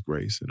all of His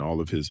grace, and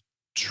all of His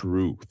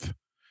truth.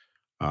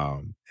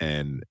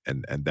 And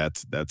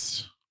that's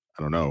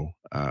I don't know.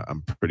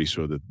 I'm pretty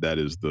sure that that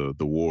is the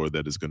war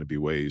that is going to be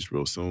waged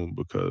real soon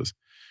because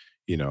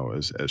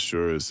as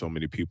sure as so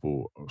many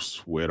people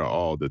swear to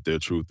all that their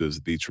truth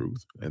is the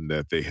truth and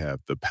that they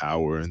have the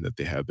power and that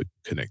they have the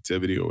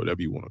connectivity or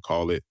whatever you want to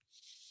call it,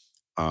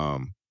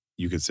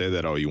 you can say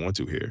that all you want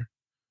to here.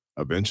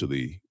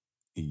 Eventually,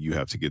 you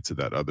have to get to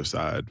that other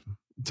side,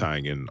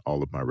 tying in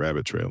all of my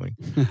rabbit trailing.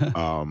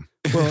 Um,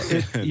 Well,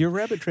 your and,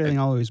 rabbit and trailing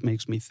always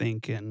makes me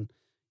think, and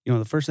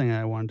the first thing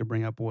I wanted to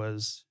bring up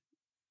was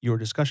your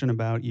discussion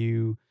about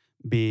you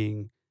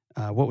being,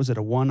 what was it,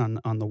 a one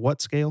on the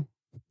what scale?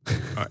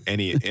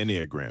 any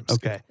Enneagram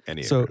Okay,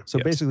 scale, so Enneagram, so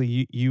yes.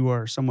 basically, you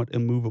are somewhat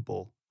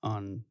immovable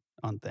on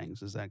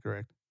things. Is that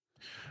correct?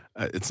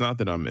 It's not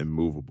that I'm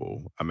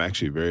immovable. I'm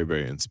actually very,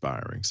 very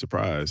inspiring.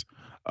 Surprise.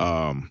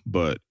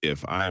 But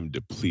if I'm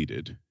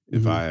depleted,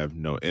 if Hmm. I have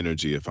no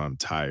energy, if I'm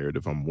tired,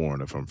 if I'm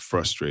worn, if I'm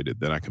frustrated,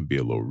 then I can be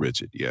a little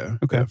rigid. Yeah.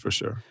 Okay. Yeah, for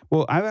sure.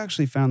 Well, I've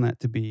actually found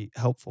that to be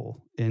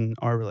helpful in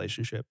our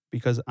relationship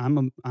because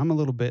I'm a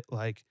little bit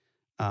like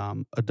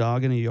a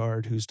dog in a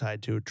yard who's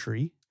tied to a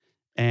tree,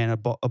 and a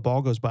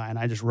ball goes by, and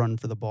I just run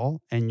for the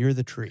ball, and you're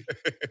the tree.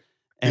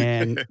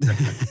 And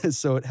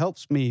so it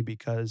helps me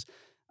because,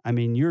 I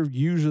mean, you're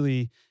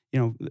usually, you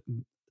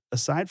know,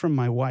 aside from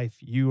my wife,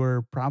 you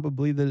are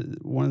probably the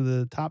one of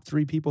the top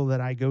three people that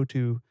I go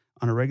to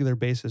on a regular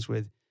basis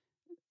with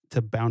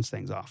to bounce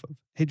things off of.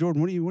 Hey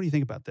Jordan, what do you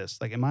think about this?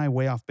 Like, am I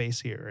way off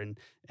base here?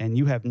 And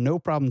you have no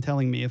problem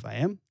telling me if I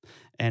am,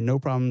 and no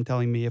problem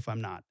telling me if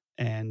I'm not.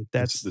 And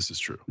This is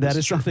true. that This is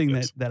is true. something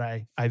Yes. that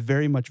I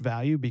very much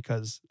value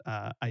because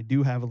I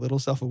do have a little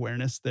self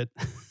awareness that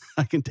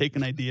I can take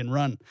an idea and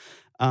run.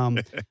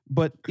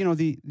 But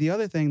the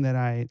other thing that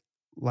I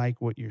like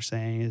what you're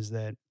saying is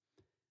that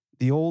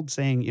the old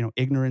saying,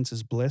 ignorance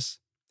is bliss.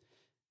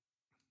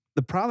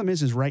 The problem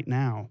is right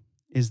now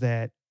is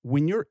that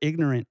when you're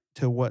ignorant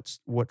to what's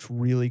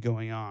really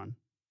going on,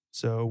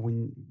 so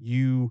when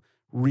you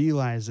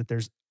realize that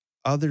there's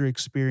other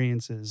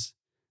experiences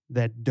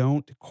that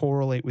don't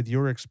correlate with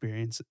your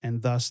experience,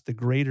 and thus the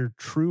greater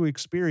true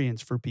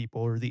experience for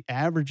people or the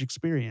average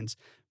experience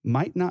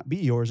might not be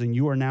yours, and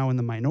you are now in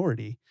the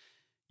minority,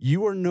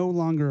 you are no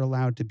longer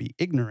allowed to be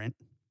ignorant,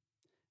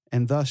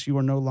 and thus you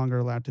are no longer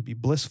allowed to be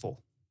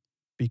blissful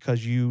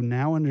because you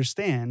now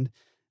understand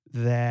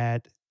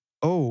that,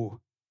 oh,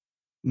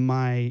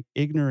 my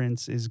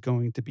ignorance is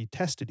going to be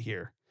tested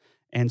here.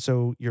 And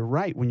so you're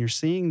right. When you're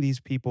seeing these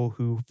people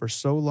who for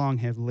so long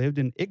have lived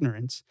in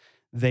ignorance,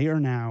 they are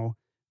now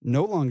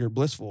no longer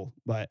blissful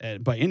by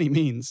any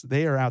means.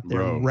 They are out there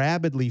Bro.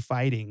 rabidly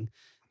fighting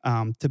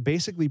to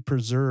basically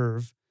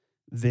preserve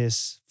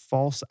this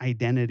false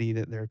identity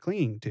that they're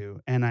clinging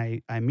to. And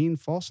I mean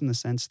false in the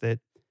sense that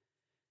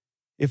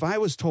if I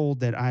was told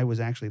that I was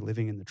actually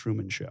living in the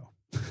Truman Show,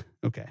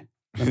 okay,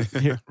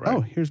 Right.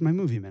 oh, here's my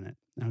movie minute.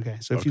 Okay,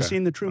 so if you've Okay.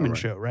 seen the Truman All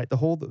right. Show, right, the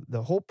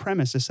whole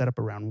premise is set up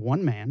around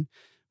one man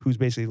who's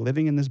basically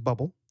living in this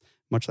bubble,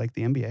 much like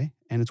the NBA,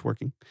 and it's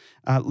working,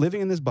 living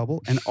in this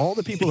bubble, and all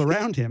the people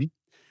around him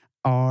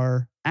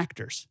are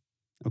actors.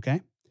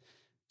 Okay,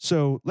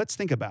 so let's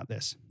think about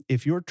this.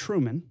 If you're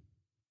Truman,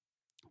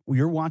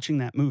 you're watching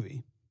that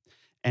movie,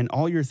 and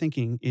all you're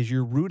thinking is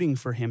you're rooting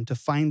for him to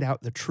find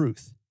out the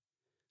truth,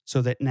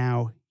 so that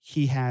now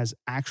he has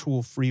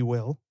actual free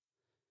will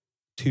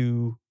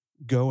to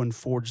go and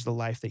forge the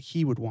life that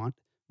he would want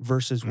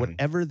versus Mhm.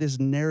 whatever this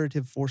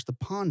narrative forced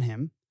upon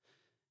him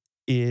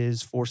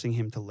is forcing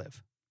him to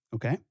live.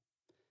 Okay?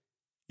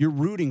 You're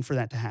rooting for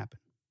that to happen.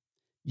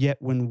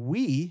 Yet when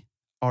we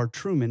are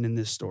Truman in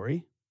this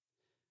story,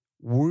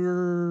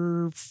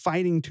 we're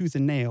fighting tooth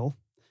and nail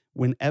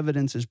when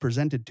evidence is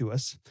presented to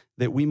us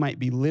that we might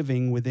be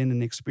living within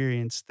an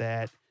experience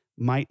that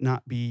might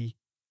not be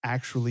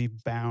actually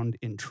bound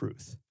in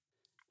truth.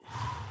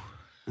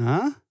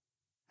 Huh?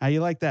 How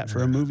you like that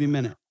for a movie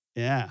minute?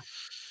 Yeah.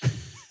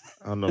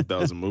 I don't know if that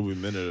was a movie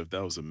minute, if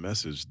that was a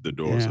message. The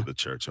doors Yeah. of the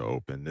church are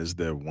open. Is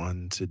there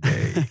one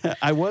today?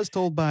 I was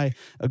told by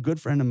a good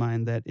friend of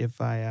mine that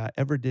if I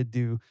ever did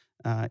do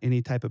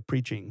any type of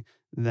preaching,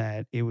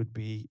 that it would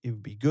be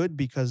good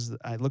because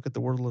I look at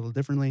the world a little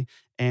differently,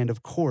 and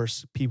of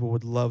course, people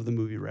would love the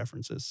movie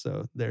references.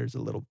 So there's a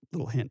little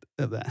hint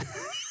of that.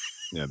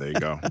 Yeah, there you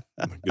go.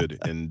 Good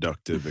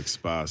inductive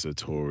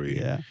expository.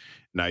 Yeah.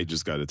 Now you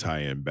just got to tie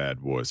in Bad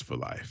Boys for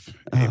Life.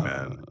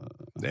 Amen.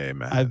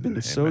 Amen. I've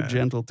been so Amen.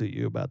 gentle to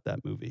you about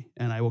that movie,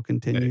 and I will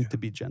continue Yeah. to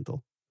be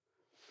gentle.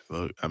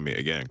 Look, I mean,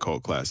 again,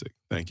 cult classic.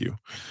 Thank you.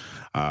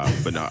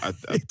 But no, I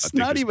It's think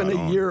not you're even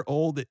spot a on. year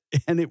old,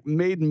 and it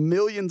made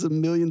millions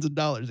and millions of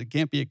dollars. It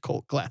can't be a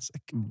cult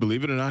classic.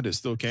 Believe it or not, it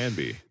still can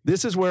be.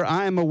 This is where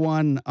I'm a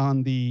 1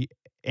 on the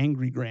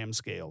Angry Graham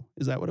scale.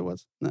 Is that what it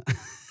was?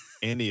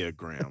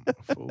 Enneagram.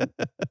 Fool.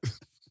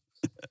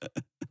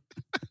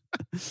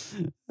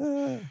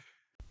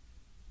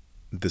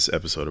 This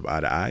episode of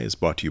Eye to Eye is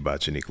brought to you by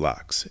Janique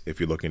Locks. If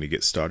you're looking to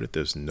get started,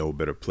 there's no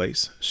better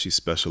place. She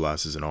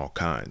specializes in all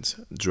kinds: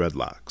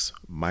 dreadlocks,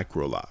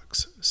 micro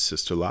locks,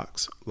 sister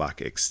locks, lock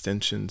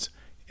extensions,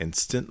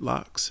 instant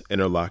locks,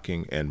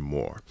 interlocking, and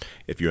more.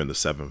 If you're in the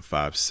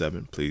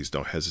 757, please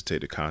don't hesitate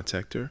to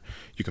contact her.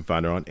 You can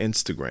find her on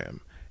Instagram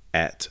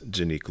at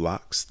Janique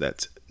Locks.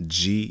 That's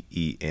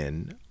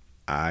GENIQUELOCS,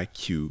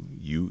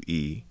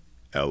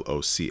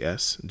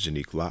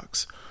 Janique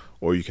Locks.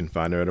 Or you can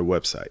find her at her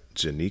website,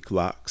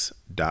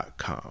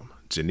 JaniqueLocks.com.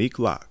 Janique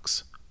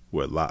Locks,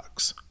 where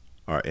locks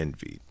are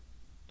envied.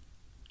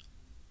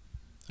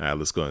 All right,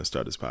 let's go ahead and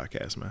start this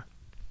podcast, man.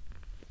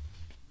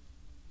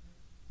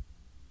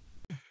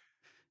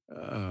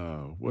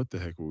 What the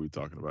heck were we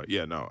talking about?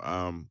 Yeah, no.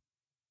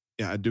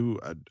 Yeah, I do.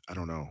 I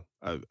don't know.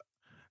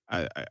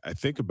 I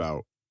think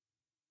about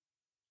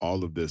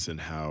all of this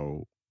and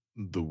how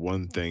the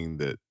one thing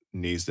that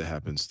needs to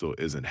happen still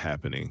isn't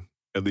happening,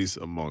 at least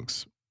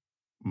amongst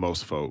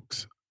most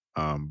folks.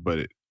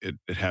 But it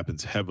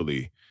happens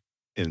heavily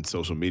in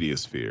social media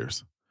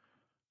spheres.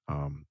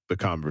 The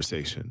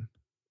conversation,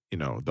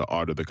 the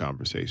art of the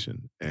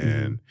conversation.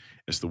 And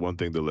it's the one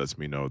thing that lets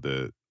me know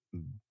that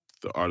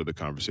the art of the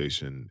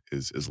conversation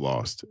is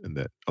lost, and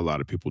that a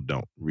lot of people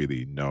don't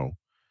really know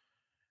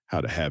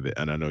how to have it.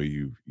 And I know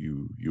you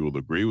will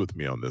agree with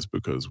me on this,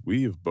 because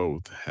we have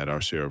both had our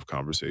share of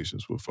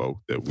conversations with folk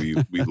that we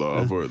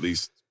love, or at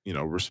least,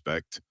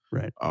 respect.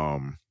 Right.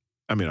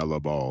 I mean, I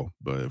love all,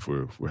 but if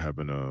we're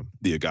having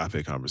the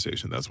agape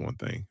conversation, that's one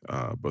thing.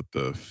 But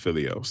the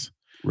philios,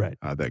 Right.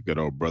 that good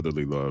old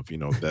brotherly love,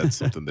 that's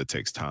something that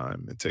takes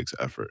time. It takes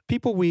effort.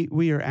 People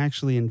we are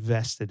actually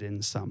invested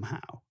in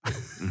somehow.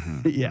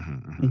 Yeah.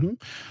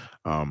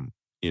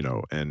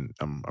 And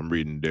I'm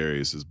reading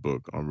Darius's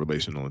book on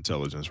relational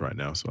intelligence right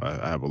now, so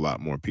I have a lot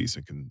more peace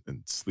and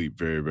can sleep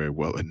very, very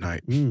well at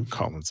night,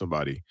 calling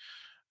somebody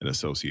an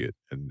associate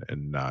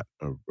and not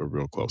a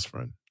real close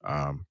friend.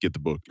 Get the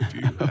book if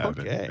you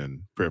haven't, Okay.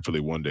 and prayerfully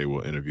one day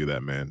we'll interview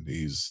that man.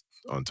 He's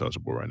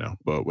untouchable right now,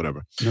 but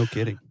whatever. No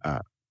kidding.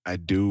 I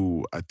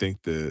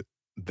think that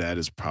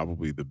is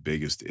probably the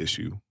biggest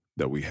issue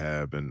that we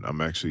have. And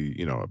I'm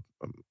actually,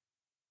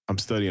 I'm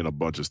studying a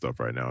bunch of stuff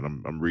right now,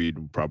 and I'm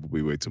reading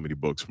probably way too many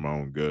books for my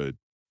own good.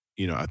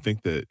 I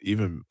think that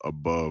even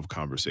above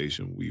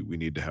conversation, we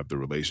need to have the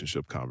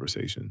relationship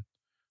conversation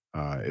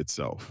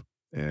itself.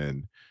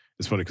 And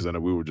it's funny because I know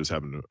we were just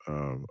having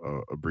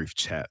a brief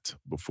chat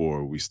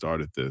before we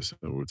started this,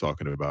 and we were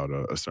talking about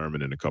a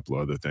sermon and a couple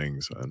of other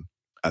things. And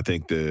I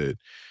think that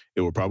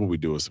it will probably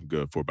do us some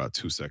good for about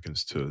 2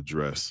 seconds to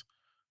address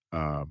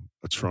a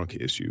trunk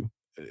issue.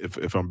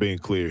 If I'm being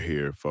clear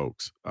here,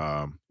 folks,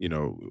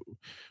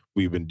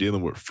 we've been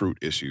dealing with fruit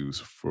issues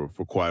for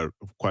quite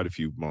a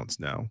few months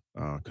now,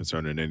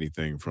 concerning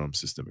anything from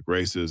systemic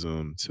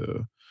racism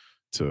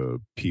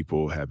to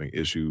people having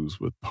issues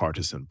with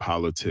partisan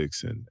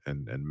politics and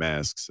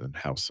masks and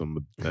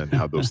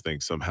how those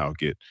things somehow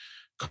get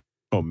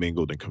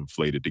commingled and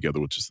conflated together,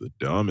 which is the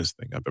dumbest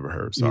thing I've ever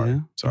heard. Sorry, Yeah,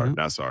 sorry, yeah.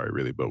 not sorry,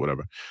 really, but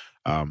whatever.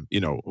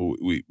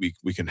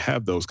 We can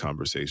have those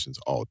conversations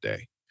all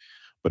day,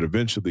 but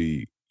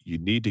eventually you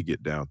need to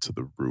get down to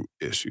the root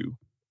issue,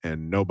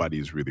 and nobody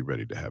is really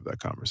ready to have that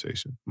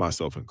conversation,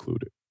 myself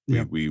included. We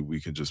Yep. we we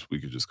could just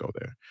go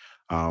there.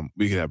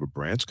 We could have a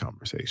branch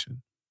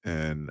conversation,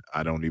 and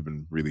I don't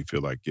even really feel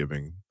like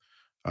giving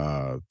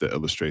the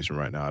illustration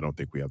right now. I don't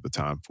think we have the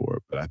time for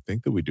it, but I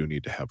think that we do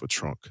need to have a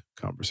trunk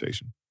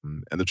conversation.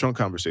 And the trunk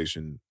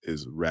conversation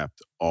is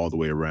wrapped all the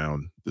way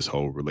around this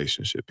whole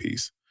relationship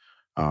piece,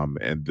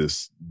 and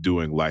this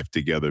doing life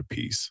together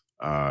piece.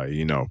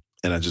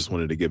 And I just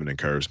wanted to give an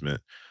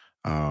encouragement,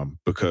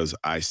 because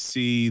I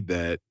see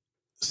that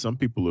some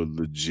people are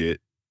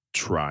legit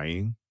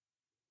trying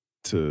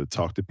to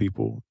talk to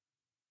people,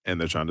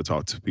 and they're trying to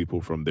talk to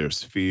people from their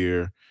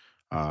sphere.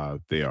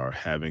 They are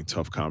having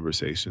tough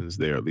conversations.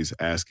 They are at least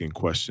asking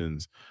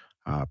questions.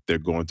 They're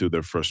going through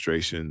their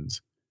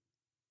frustrations,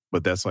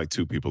 but that's like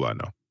two people I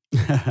know.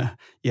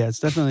 Yeah, it's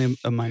definitely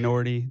a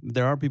minority.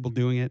 There are people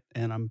doing it,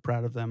 and I'm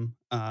proud of them.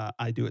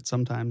 I do it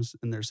sometimes,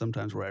 and there's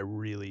sometimes where I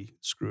really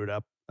screw it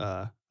up.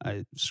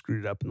 I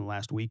screwed it up in the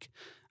last week,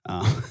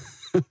 uh,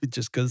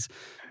 just because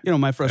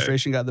my Hey,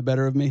 frustration got the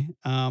better of me.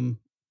 mhm.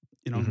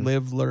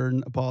 Live,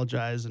 learn,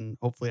 apologize, and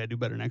hopefully I do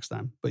better next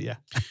time. But yeah,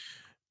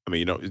 I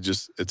mean,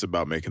 it's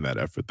about making that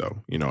effort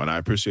though, and I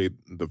appreciate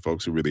the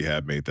folks who really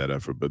have made that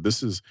effort. But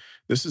this is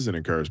an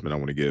encouragement I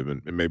want to give,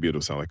 and maybe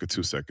it'll sound like a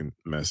 2-second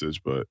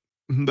message, but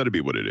let it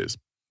be what it is.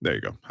 There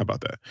you go. How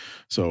about that?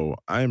 So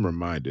I am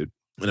reminded,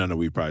 and I know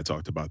we probably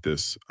talked about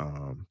this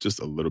just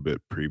a little bit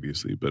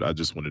previously, but I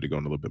just wanted to go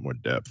in a little bit more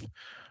depth,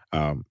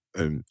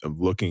 and of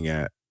looking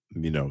at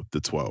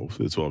the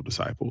 12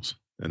 disciples,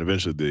 and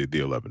eventually the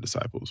 11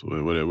 disciples,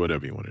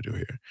 whatever you want to do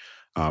here.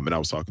 And I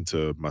was talking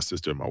to my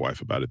sister and my wife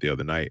about it the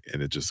other night,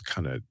 and it just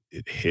kind of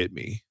it hit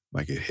me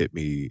like it hit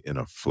me in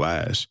a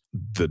flash.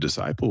 The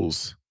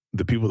disciples,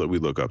 the people that we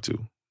look up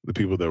to, the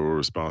people that were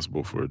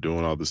responsible for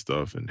doing all this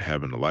stuff and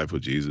having a life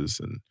with Jesus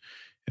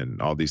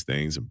and all these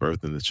things and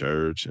birthing the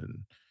church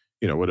and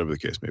whatever the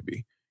case may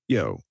be.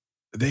 Yo,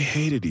 they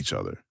hated each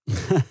other.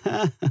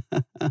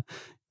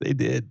 they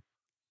did.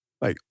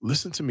 Like,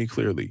 listen to me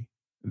clearly.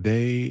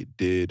 They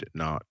did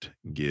not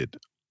get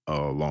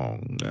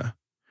along.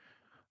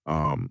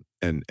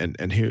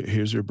 And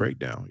here's your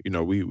breakdown.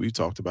 We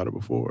talked about it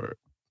before.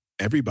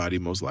 Everybody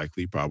most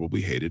likely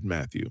probably hated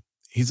Matthew.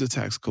 He's a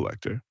tax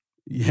collector.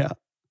 Yeah.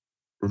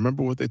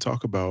 Remember what they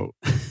talk about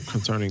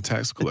concerning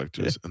tax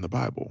collectors in the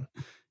Bible.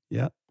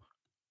 Yeah.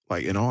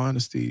 Like, in all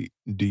honesty,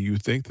 do you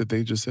think that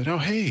they just said, "Oh,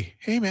 hey,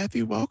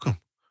 Matthew, welcome.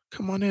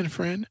 Come on in,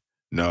 friend"?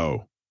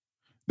 No,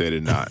 they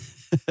did not.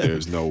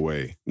 There's no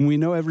way. We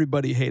know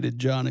everybody hated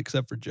John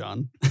except for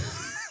John.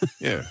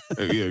 Yeah,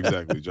 yeah,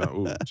 exactly.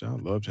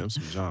 John loved him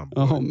some John,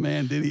 boy. Oh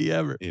man, did he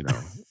ever? You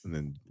know, and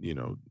then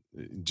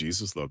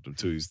Jesus loved him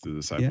too. He's the Yeah,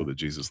 disciple that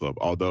Jesus loved.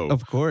 Although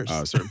of course.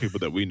 certain people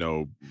that we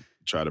know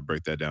try to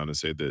break that down and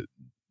say that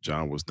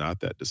John was not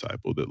that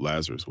disciple, that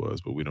Lazarus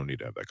was, but we don't need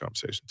to have that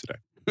conversation today.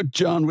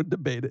 John would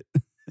debate it.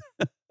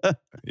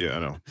 Yeah, I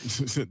know.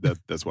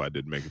 That's why I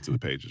didn't make it to the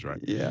pages, right?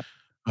 Yeah.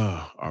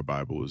 Our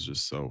Bible is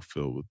just so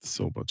filled with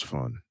so much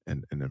fun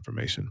and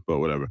information. But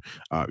whatever.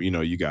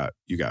 You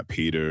got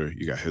Peter,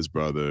 you got his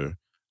brother.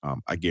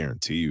 I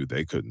guarantee you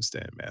they couldn't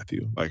stand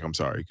Matthew. Like, I'm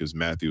sorry, because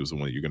Matthew is the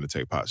one you're gonna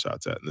take pot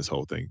shots at in this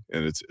whole thing.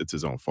 And it's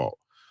his own fault.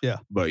 Yeah.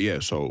 But yeah,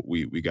 so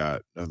we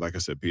got like I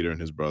said, Peter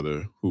and his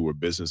brother who were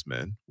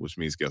businessmen, which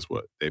means guess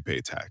what? They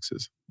paid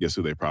taxes. Guess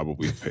who they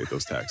probably paid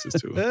those taxes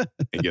to?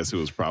 And guess who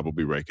was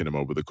probably raking them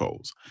over the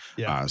coals?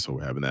 Yeah. So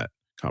we're having that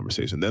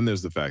conversation. Then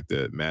there's the fact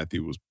that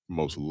Matthew was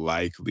most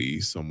likely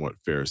somewhat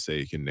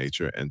Pharisaic in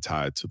nature and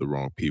tied to the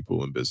wrong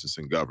people in business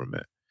and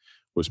government,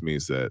 which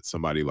means that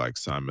somebody like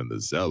Simon the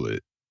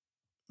Zealot,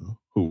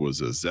 who was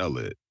a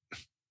zealot,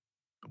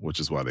 which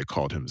is why they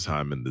called him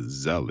Simon the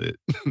Zealot,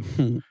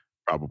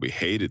 probably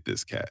hated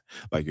this cat.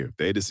 Like, if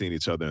they'd have seen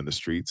each other in the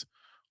streets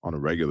on a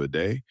regular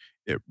day,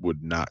 it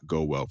would not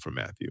go well for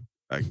Matthew.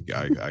 I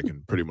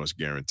can pretty much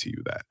guarantee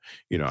you that.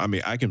 I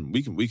mean,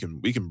 we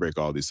can break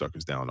all these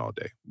suckers down all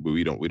day. But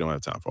we don't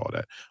have time for all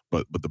that.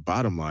 But the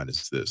bottom line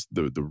is this: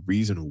 the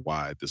reason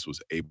why this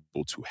was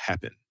able to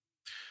happen,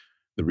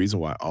 the reason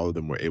why all of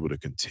them were able to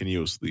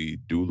continuously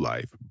do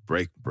life,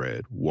 break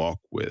bread, walk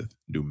with,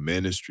 do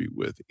ministry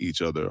with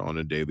each other on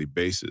a daily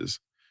basis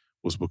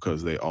was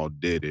because they all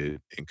did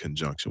it in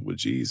conjunction with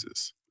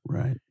Jesus.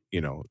 Right.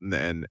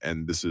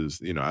 And this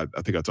is, I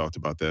think I talked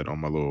about that on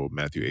my little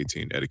Matthew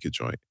 18 etiquette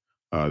joint,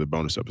 the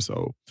bonus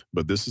episode.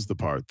 But this is the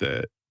part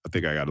that I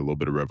think I got a little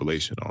bit of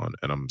revelation on,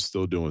 and I'm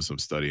still doing some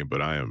studying,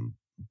 but I am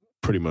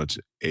pretty much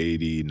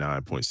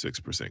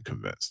 89.6%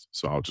 convinced.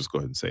 So I'll just go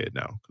ahead and say it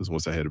now, because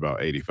once I hit about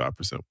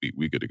 85%,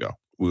 we good to go.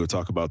 We will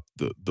talk about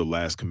the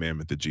last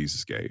commandment that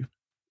Jesus gave,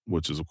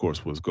 which is, of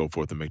course, was go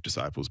forth and make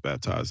disciples,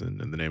 baptizing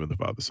in the name of the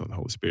Father, Son, and the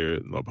Holy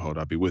Spirit. And lo, behold,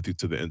 I'll be with you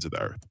to the ends of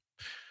the earth.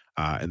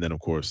 And then, of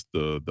course,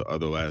 the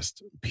other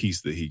last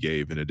piece that he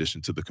gave, in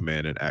addition to the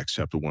command in Acts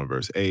chapter 1,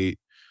 verse 8,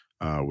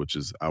 which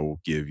is, I will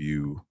give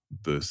you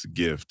this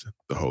gift,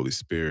 the Holy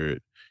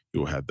Spirit. You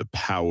will have the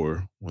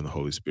power when the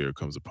Holy Spirit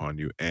comes upon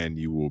you, and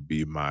you will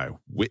be my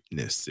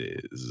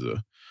witnesses.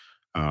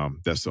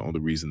 That's the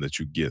only reason that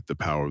you get the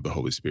power of the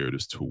Holy Spirit,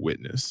 is to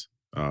witness.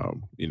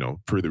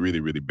 Pretty really,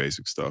 really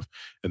basic stuff.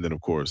 And then,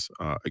 of course,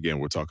 again,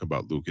 we're talking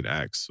about Luke and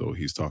Acts. So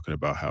he's talking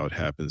about how it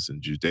happens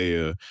in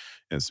Judea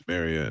and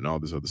Samaria and all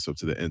this other stuff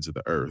to the ends of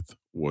the earth.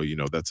 Well,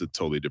 that's a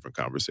totally different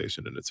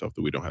conversation in itself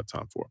that we don't have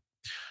time for.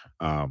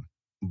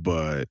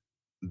 But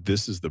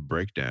this is the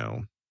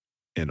breakdown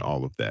in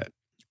all of that.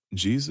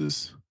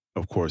 Jesus,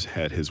 of course,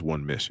 had his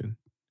one mission.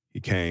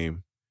 He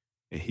came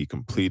and he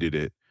completed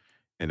it.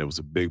 And it was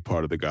a big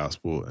part of the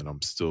gospel. And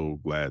I'm still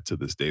glad to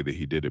this day that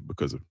he did it,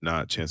 because if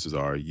not, chances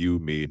are you,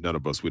 me, none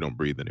of us, we don't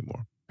breathe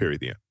anymore.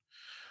 Period. The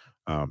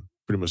end.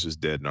 Pretty much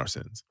just dead in our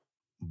sins.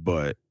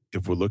 But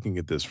if we're looking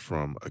at this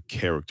from a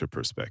character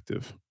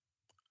perspective,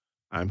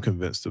 I'm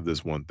convinced of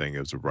this one thing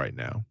as of right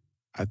now.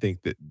 I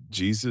think that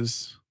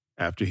Jesus,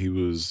 after he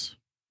was,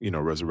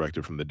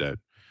 resurrected from the dead,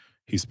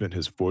 he spent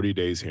his 40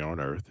 days here on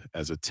earth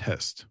as a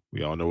test.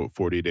 We all know what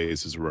 40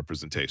 days is a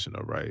representation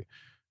of, right?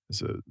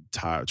 It's a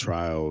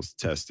trials,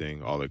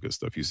 testing, all that good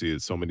stuff. You see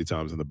it so many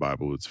times in the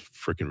Bible; it's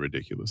freaking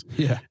ridiculous.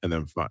 Yeah. And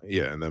then,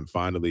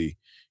 finally,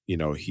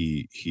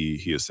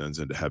 he ascends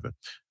into heaven.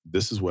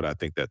 This is what I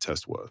think that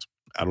test was.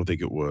 I don't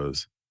think it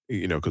was,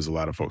 because a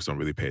lot of folks don't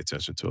really pay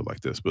attention to it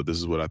like this. But this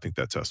is what I think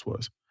that test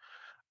was.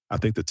 I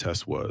think the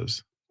test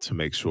was to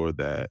make sure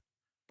that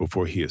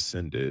before he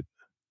ascended,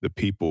 the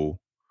people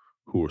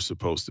who were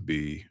supposed to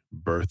be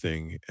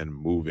birthing and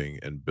moving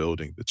and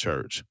building the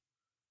church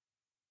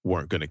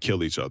weren't going to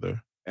kill each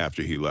other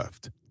after he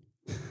left.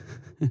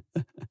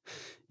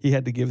 He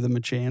had to give them a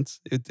chance.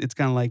 It's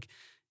kind of like,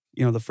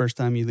 the first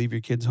time you leave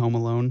your kids home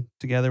alone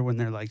together when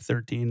they're like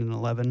 13 and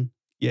 11.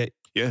 Yet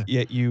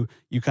you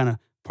kind of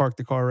park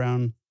the car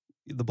around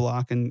the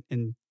block and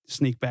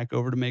sneak back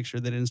over to make sure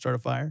they didn't start a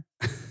fire.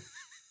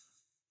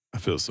 I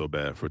feel so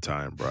bad for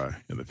Ty and Bri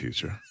in the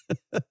future,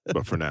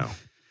 but for now.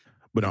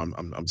 But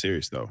I'm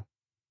serious though.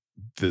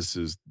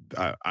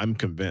 I'm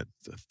convinced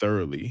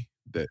thoroughly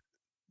that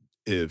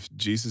if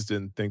Jesus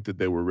didn't think that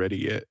they were ready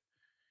yet,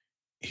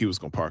 he was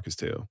going to park his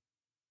tail.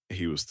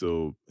 He would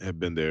still have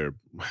been there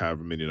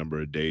however many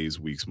number of days,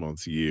 weeks,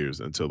 months, years,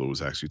 until it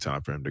was actually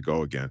time for him to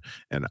go again.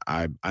 And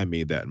I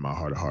made that in my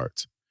heart of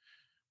hearts,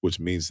 which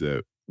means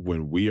that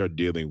when we are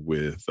dealing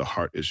with the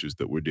heart issues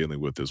that we're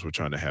dealing with as we're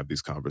trying to have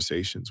these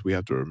conversations, we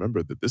have to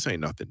remember that this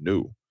ain't nothing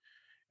new,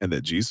 and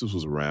that Jesus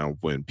was around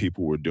when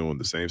people were doing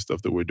the same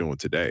stuff that we're doing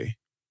today,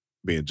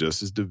 being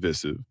just as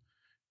divisive,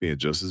 being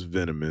just as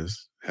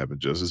venomous, having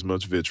just as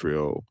much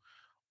vitriol,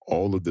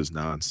 all of this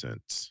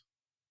nonsense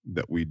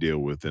that we deal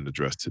with and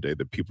address today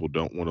that people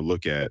don't want to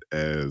look at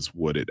as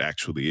what it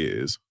actually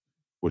is,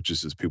 which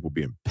is just people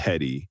being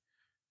petty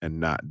and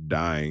not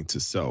dying to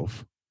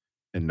self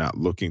and not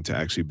looking to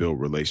actually build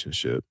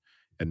relationship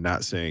and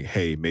not saying,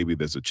 hey, maybe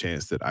there's a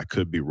chance that I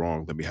could be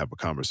wrong. Let me have a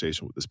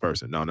conversation with this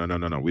person. No.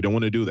 We don't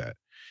want to do that.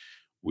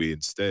 We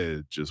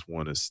instead just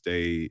want to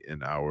stay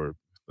in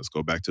let's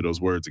go back to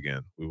those words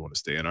again. We want to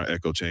stay in our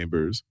echo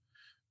chambers.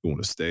 We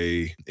want to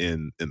stay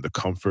in the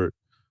comfort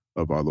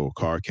of our little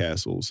car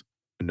castles,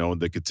 knowing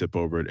they could tip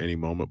over at any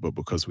moment. But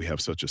because we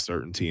have such a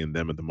certainty in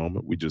them at the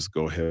moment, we just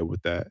go ahead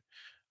with that.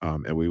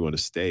 And we want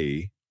to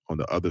stay on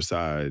the other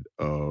side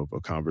of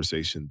a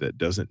conversation that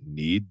doesn't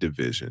need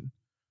division,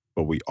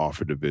 but we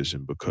offer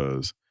division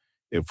because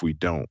if we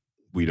don't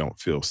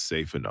feel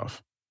safe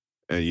enough.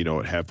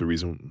 And half the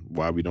reason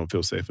why we don't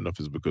feel safe enough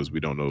is because we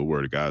don't know the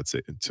word of God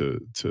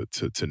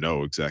to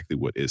know exactly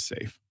what is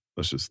safe.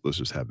 Let's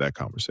just have that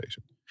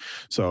conversation.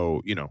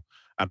 So,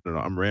 I don't know,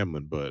 I'm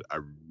rambling, but I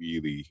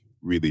really,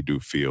 really do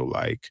feel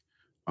like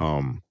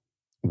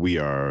we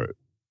are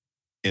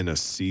in a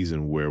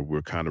season where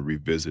we're kind of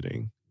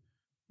revisiting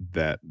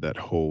that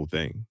whole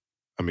thing.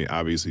 I mean,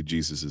 obviously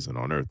Jesus isn't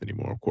on earth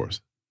anymore, of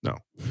course. No.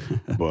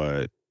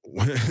 But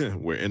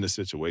we're in a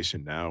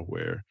situation now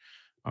where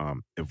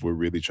if we're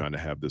really trying to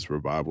have this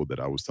revival that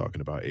I was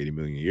talking about 80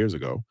 million years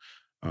ago,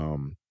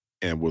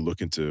 and we're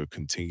looking to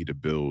continue to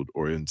build,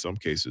 or in some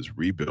cases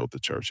rebuild the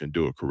church and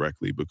do it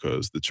correctly,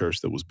 because the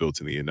church that was built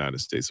in the United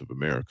States of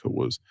America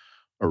was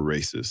a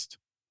racist,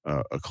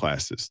 a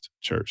classist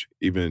church.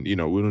 Even, we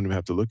don't even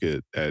have to look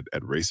at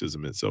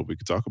racism itself. We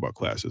could talk about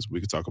classes.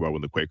 We could talk about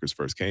when the Quakers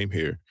first came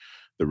here,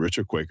 the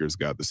richer Quakers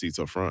got the seats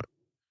up front.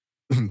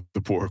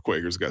 The poor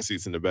Quakers got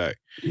seats in the back.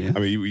 Yeah. I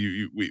mean,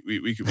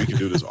 we could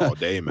do this all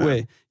day, man.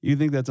 Wait, you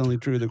think that's only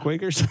true of the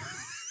Quakers?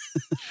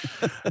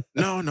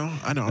 No,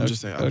 I know. I'm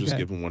just saying. I'm just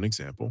giving one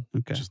example.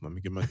 Okay. Just let me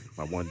give my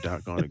one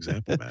doggone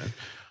example, man.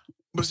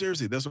 But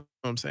seriously, that's what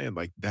I'm saying.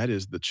 Like, that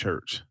is the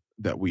church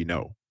that we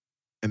know.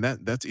 And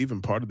that's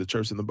even part of the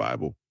church in the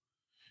Bible,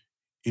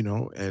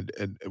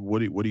 and what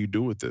do you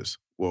do with this?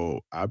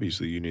 Well,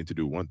 obviously you need to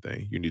do one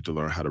thing. You need to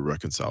learn how to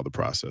reconcile the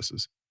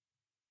processes.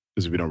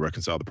 Because if you don't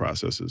reconcile the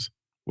processes,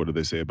 what do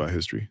they say about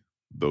history?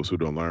 Those who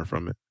don't learn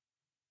from it,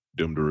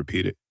 doomed to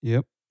repeat it.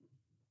 Yep.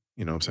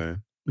 You know what I'm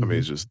saying? I mean, Hmm.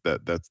 it's just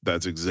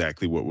that's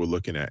exactly what we're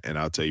looking at. And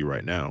I'll tell you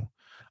right now,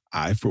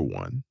 I, for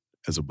one,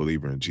 as a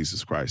believer in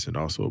Jesus Christ and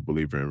also a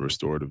believer in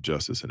restorative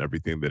justice and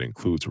everything that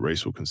includes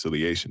racial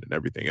conciliation and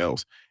everything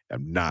else,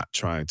 am not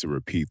trying to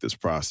repeat this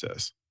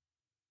process.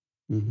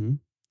 Hmm.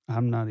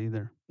 I'm not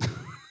either.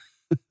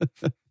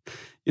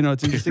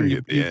 It's interesting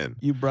Period. The end.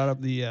 you brought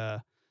up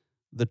the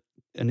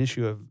an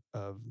issue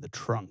of the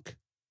trunk.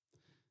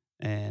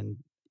 And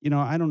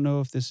I don't know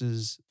if this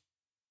is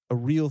a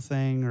real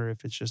thing or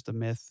if it's just a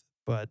myth,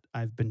 but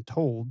I've been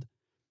told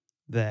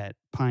that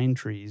pine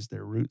trees,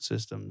 their root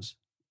systems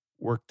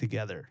work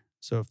together.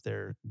 So if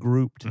they're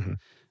grouped,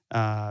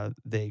 Mhm.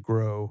 they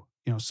grow,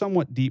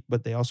 somewhat deep,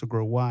 but they also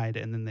grow wide,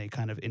 and then they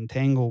kind of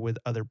entangle with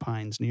other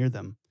pines near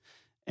them.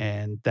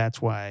 And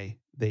that's why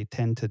they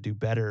tend to do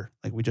better.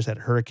 Like we just had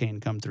a hurricane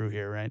come through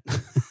here, right?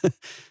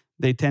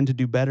 They tend to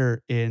do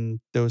better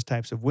in those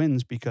types of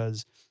winds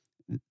because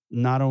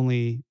not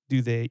only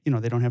do they,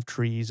 they don't have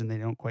trees and they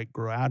don't quite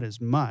grow out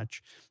as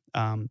much,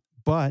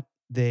 but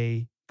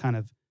they kind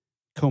of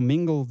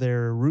commingle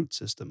their root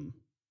system,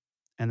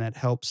 and that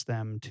helps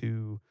them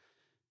to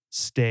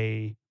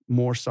stay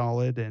more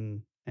solid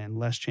and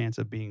less chance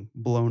of being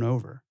blown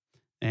over.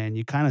 And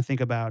you kind of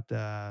think about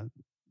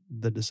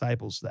the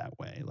disciples that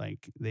way.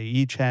 Like they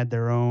each had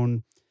their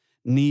own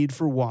need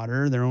for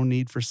water, their own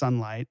need for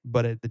sunlight,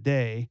 but at the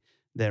day,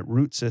 that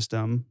root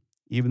system,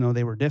 even though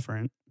they were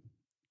different,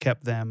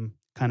 kept them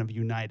kind of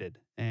united.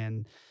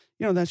 And,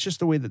 that's just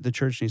the way that the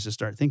church needs to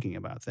start thinking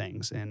about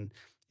things. And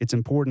it's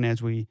important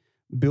as we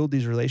build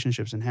these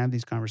relationships and have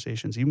these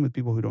conversations, even with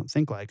people who don't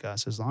think like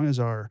us, as long as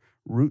our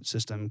root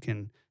system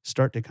can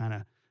start to kind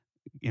of,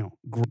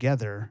 grow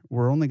together,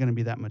 we're only going to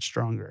be that much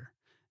stronger.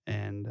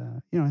 And,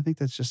 I think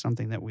that's just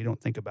something that we don't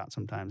think about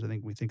sometimes. I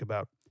think we think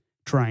about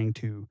trying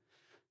to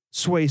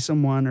sway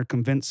someone or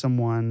convince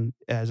someone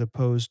as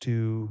opposed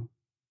to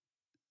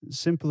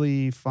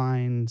simply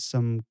find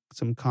some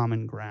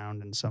common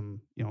ground and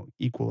some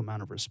equal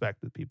amount of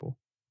respect with people.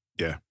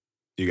 Yeah,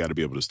 you got to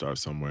be able to start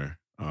somewhere.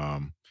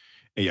 And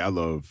yeah, I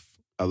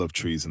love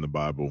trees in the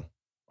Bible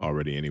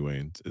already. Anyway,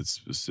 and it's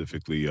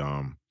specifically,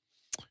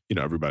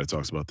 everybody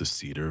talks about the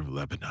cedar of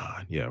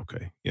Lebanon. Yeah,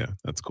 okay, yeah,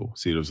 that's cool.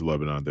 Cedars of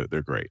Lebanon,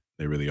 they're great.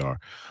 They really are.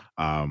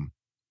 Um,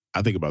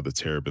 I think about the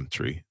terebinth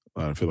tree.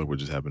 I feel like we're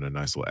just having a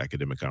nice little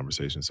academic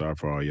conversation. Sorry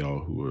for all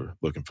y'all who are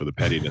looking for the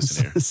pettiness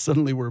in here.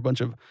 Suddenly we're a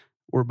bunch of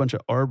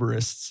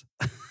arborists.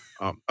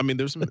 I mean,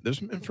 there's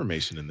some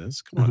information in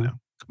this. Come on Uh-huh. now,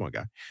 come on,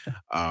 guy.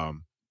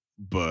 Um,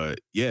 but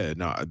yeah,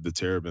 no, the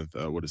terebinth.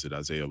 What is it?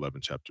 Isaiah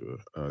 11, chapter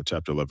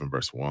 11,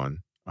 verse 1.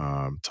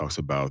 Talks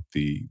about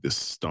the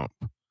stump.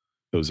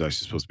 It was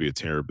actually supposed to be a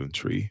terebinth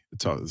tree.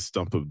 It's the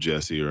stump of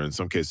Jesse, or in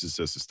some cases, it's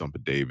just the stump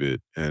of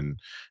David. And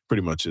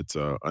pretty much it's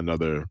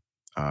another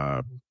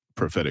uh,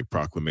 prophetic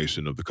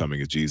proclamation of the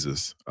coming of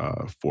Jesus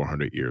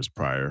 400 years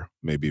prior,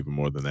 maybe even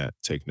more than that.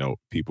 Take note,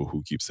 people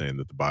who keep saying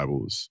that the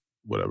Bible is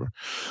whatever.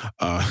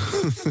 Uh,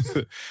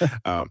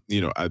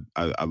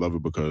 I love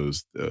it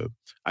because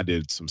I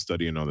did some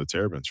studying on the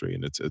terebinth tree,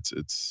 and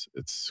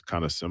it's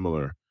kind of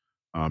similar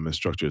in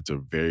structure. It's a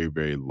very,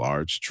 very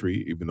large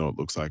tree, even though it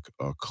looks like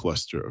a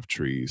cluster of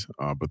trees.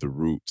 But the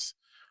roots,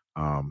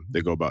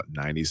 they go about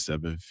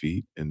 97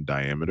 feet in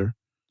diameter.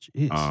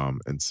 Jeez.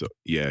 And so,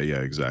 yeah, yeah,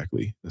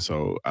 exactly. And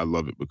so I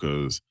love it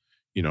because,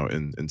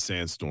 in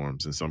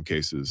sandstorms, in some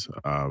cases,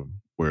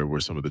 where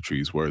some of the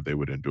trees were, they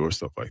would endure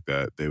stuff like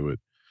that. They would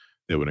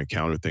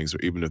encounter things, or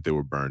even if they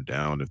were burned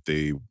down, if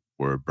they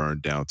were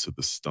burned down to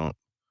the stump,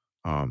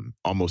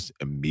 almost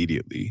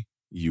immediately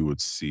you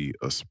would see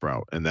a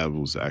sprout, and that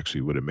was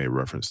actually what it made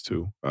reference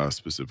to,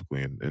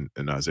 specifically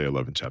in Isaiah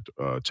 11, chapter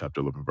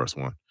 11, verse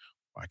 1.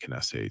 Why can I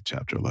say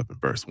chapter 11,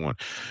 verse 1?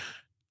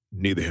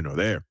 Neither here nor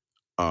there.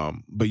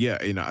 But yeah,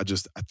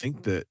 I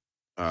think that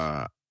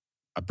uh,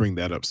 I bring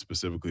that up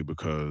specifically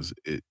because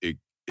it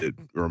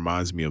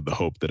reminds me of the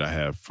hope that I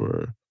have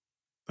for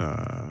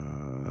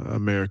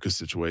America's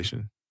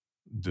situation.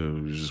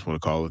 Do you just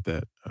want to call it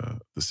that?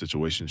 The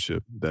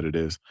situationship that it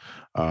is.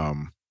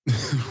 Um,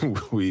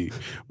 we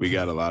we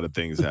got a lot of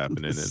things The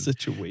happening, and you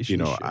situation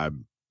know, ship.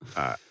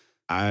 I,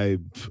 I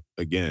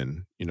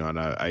again, and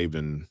I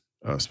even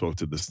spoke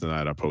to this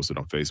tonight. I posted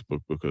on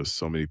Facebook because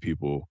so many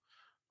people,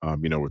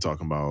 we're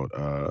talking about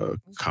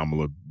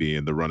Kamala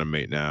being the running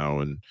mate now,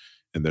 and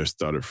they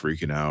started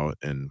freaking out,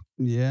 and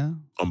Yeah.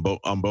 on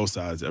both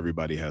sides,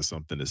 everybody has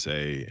something to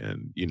say,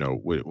 and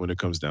when it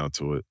comes down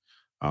to it,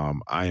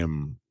 I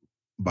am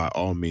by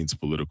all means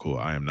political.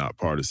 I am not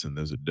partisan.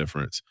 There's a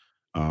difference,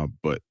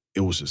 but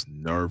it was just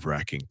nerve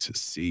wracking to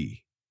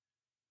see,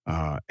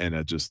 and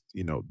I just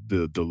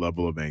the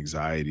level of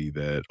anxiety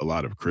that a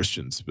lot of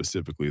Christians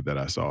specifically that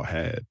I saw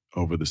had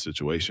over the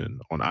situation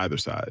on either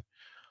side.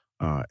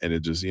 And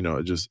it just,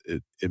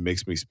 it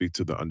makes me speak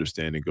to the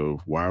understanding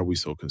of why are we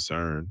so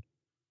concerned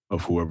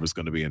of whoever's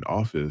going to be in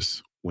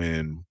office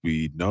when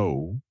we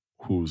know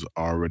who's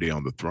already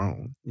on the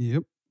throne.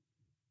 Yep.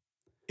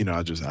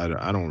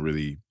 I don't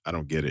really, I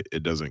don't get it.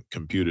 It doesn't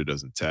compute, it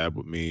doesn't tab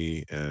with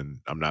me. And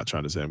I'm not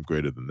trying to say I'm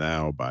greater than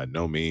thou by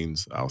no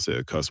means. I'll say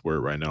a cuss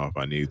word right now if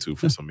I need to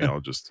for some of y'all,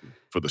 just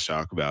for the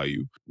shock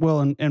value.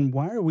 Well, and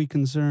why are we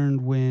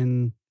concerned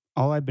when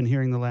all I've been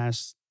hearing the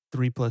last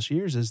 3+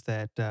 years is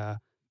that,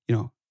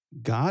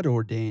 God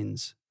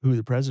ordains who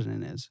the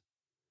president is.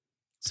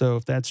 So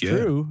if that's Yeah.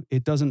 true,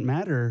 it doesn't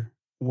matter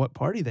what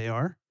party they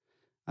are.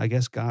 I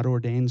guess God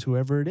ordains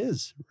whoever it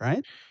is,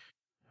 right?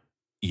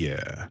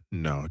 Yeah,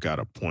 no, got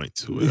to point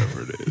to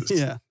whatever it is.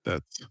 Yeah.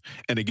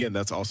 And again,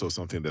 that's also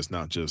something that's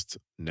not just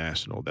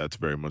national, that's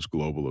very much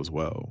global as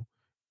well.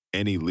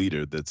 Any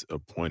leader that's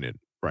appointed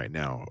right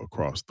now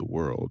across the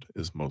world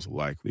is most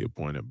likely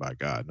appointed by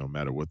God, no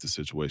matter what the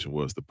situation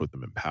was to put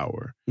them in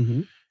power.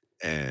 Hmm.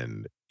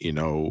 And,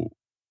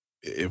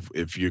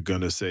 if you're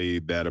gonna say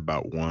that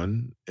about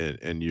one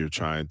and you're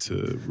trying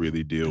to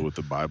really deal with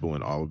the Bible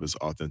and all of its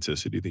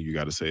authenticity, then you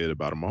got to say it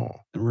about them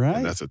all. And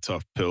Right. that's a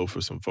tough pill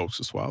for some folks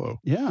to swallow.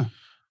 Yeah.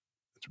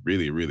 It's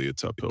really, really a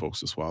tough pill for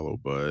folks to swallow.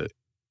 But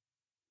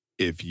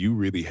if you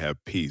really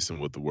have peace in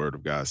what the Word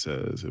of God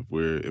says, if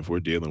we're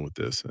dealing with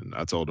this, and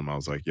I told them I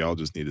was like, y'all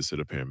just need to sit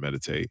up here and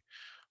meditate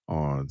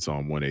on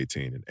Psalm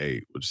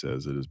 118:8, which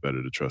says it is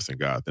better to trust in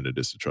God than it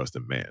is to trust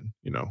in man.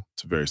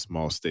 It's a very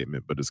small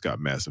statement, but it's got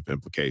massive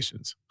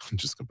implications. I'm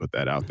just gonna put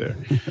that out there.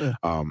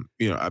 I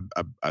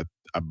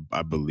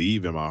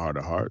believe in my heart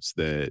of hearts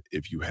that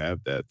if you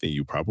have that, then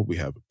you probably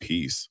have a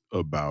peace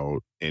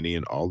about any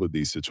and all of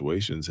these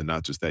situations, and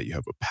not just that, you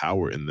have a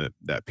power in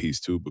that peace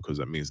too, because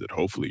that means that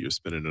hopefully you're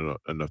spending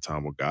enough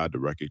time with God to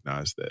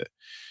recognize that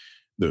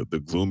the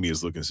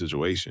gloomiest looking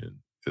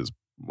situation is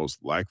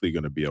most likely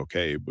going to be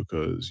okay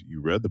because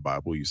you read the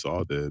Bible, you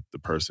saw that the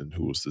person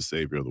who was the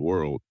savior of the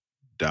world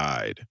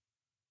died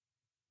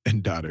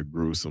and died a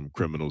gruesome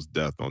criminal's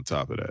death on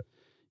top of that.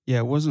 Yeah,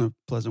 it wasn't a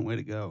pleasant way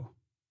to go.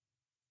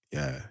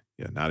 Yeah,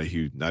 not a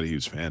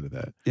huge fan of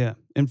that. Yeah.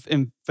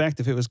 In fact,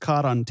 if it was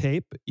caught on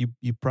tape,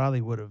 you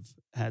probably would have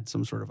had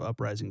some sort of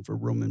uprising for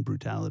Roman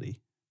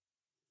brutality.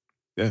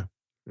 Yeah,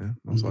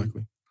 most Mhm.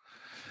 likely.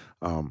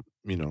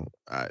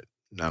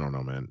 I don't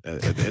know, man.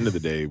 At the end of the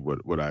day,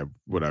 what I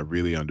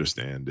really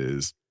understand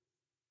is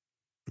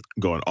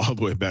going all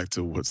the way back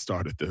to what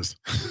started this.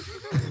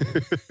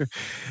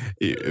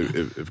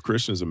 If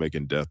Christians are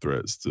making death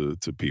threats to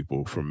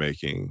people for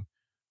making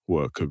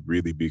what could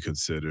really be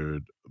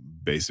considered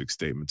basic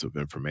statements of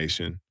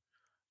information,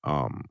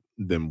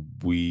 then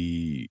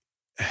we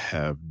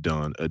have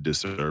done a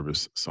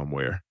disservice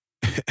somewhere.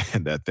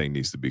 And that thing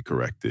needs to be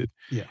corrected.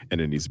 Yeah.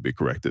 And it needs to be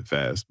corrected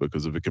fast,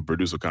 because if it can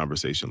produce a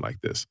conversation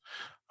like this,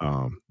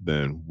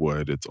 then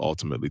what it's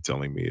ultimately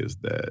telling me is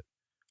that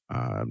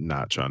I'm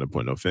not trying to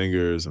point no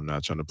fingers. I'm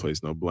not trying to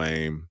place no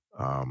blame.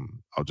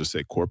 I'll just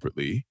say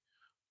corporately,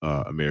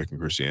 American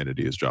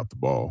Christianity has dropped the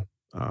ball.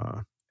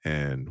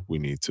 And we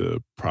need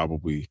to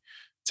probably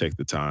take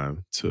the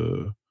time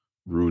to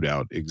root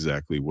out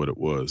exactly what it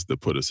was that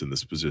put us in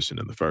this position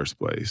in the first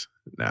place.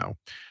 Now,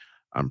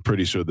 I'm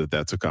pretty sure that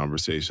that's a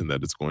conversation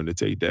that it's going to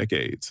take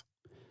decades,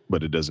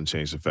 but it doesn't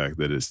change the fact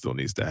that it still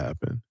needs to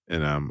happen.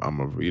 And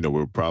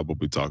we'll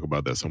probably talk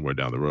about that somewhere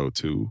down the road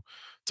too.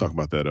 Talk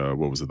about that.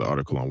 What was it? The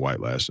article on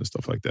white lash and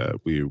stuff like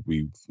that. We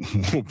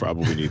will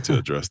probably need to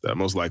address that,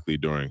 most likely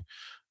during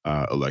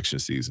election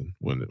season,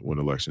 when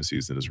election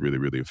season is really,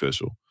 really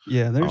official.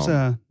 Yeah,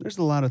 there's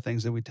a lot of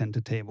things that we tend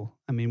to table.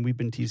 I mean, we've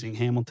been teasing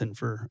Hamilton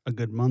for a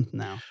good month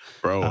now.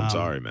 Bro, I'm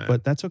sorry, man.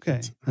 But that's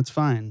okay. That's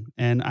fine.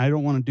 And I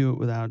don't want to do it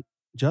without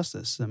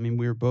justice. I mean,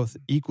 we were both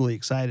equally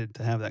excited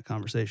to have that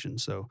conversation.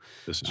 So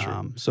This is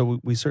true. So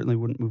we certainly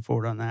wouldn't move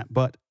forward on that.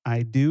 But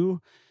I do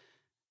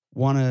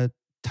want to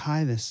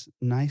tie this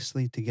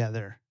nicely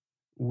together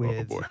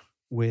with boy.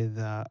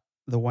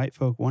 The White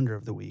Folk Wonder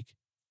of the Week.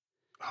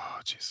 Oh,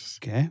 Jesus.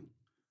 Okay.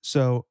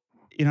 So,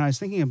 I was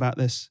thinking about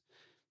this.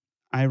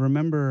 I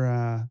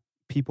remember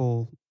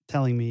people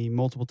telling me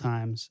multiple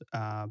times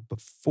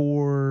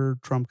before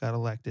Trump got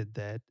elected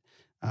that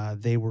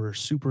they were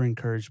super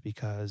encouraged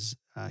because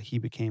he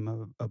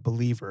became a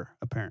believer,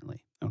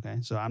 apparently. Okay.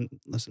 So I'm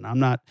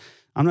not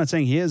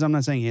saying he is. I'm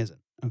not saying he isn't.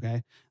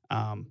 Okay.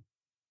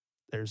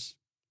 There's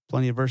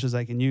plenty of verses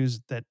I can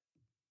use that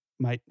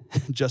might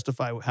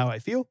justify how I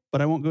feel,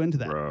 but I won't go into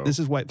that. Bro. This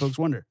is White Folks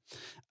Wonder.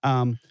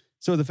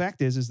 So the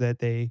fact is that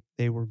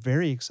they were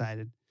very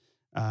excited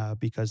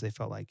because they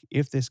felt like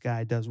if this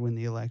guy does win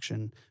the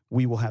election,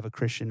 we will have a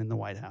Christian in the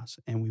White House,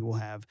 and we will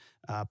have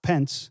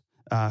Pence,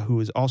 who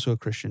is also a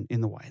Christian,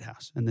 in the White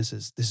House. And this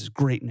is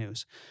great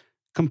news.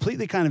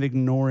 Completely kind of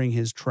ignoring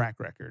his track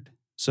record.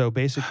 So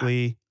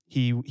basically,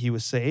 he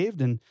was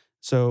saved, and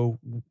so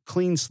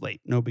clean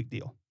slate, no big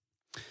deal.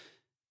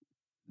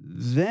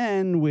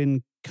 Then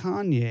when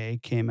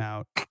Kanye came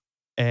out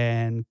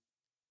and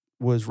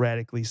was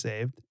radically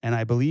saved, and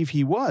I believe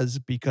he was,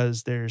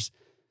 because there's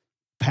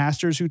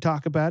pastors who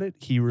talk about it.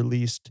 He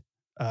released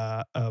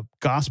a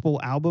gospel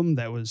album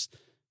that was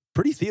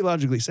pretty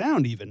theologically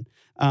sound even.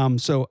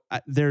 So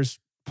there's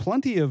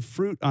plenty of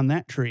fruit on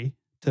that tree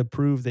to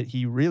prove that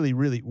he really,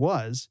 really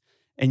was.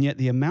 And yet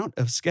the amount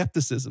of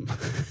skepticism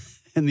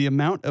and the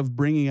amount of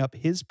bringing up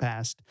his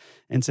past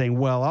and saying,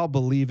 well, I'll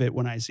believe it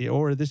when I see it,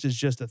 or this is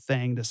just a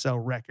thing to sell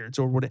records,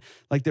 or what,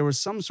 like there was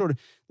some sort of,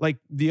 like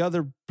the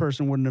other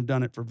person wouldn't have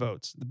done it for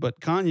votes, but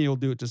Kanye will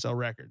do it to sell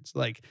records.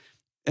 Like,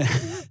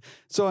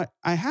 so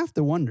I have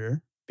to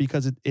wonder,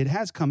 because it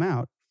has come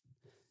out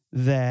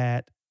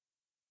that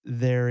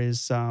there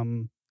is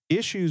some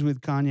issues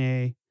with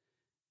Kanye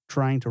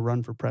trying to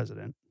run for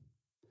president.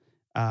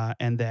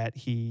 And that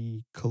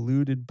he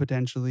colluded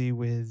potentially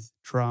with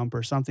Trump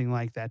or something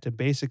like that to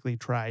basically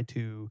try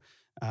to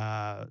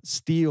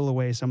steal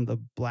away some of the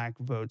black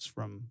votes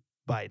from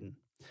Biden.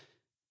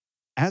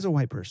 As a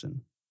white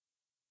person,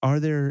 are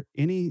there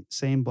any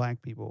sane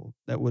black people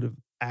that would have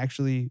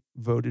actually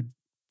voted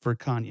for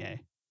Kanye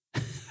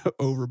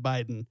over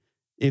Biden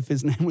if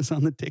his name was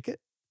on the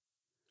ticket?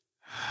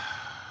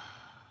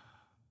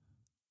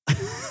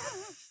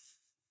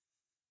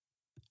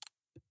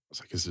 It's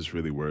like, is this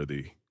really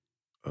worthy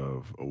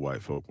of a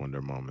white folk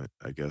wonder moment?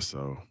 I guess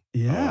so.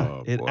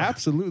 Yeah, it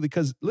absolutely.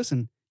 Because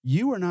listen,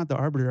 you are not the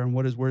arbiter on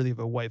what is worthy of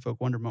a white folk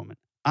wonder moment.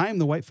 I am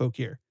the white folk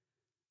here.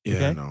 Yeah,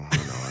 okay? I know.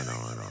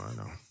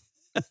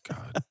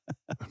 God,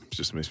 it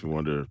just makes me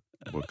wonder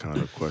what kind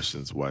of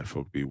questions white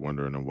folk be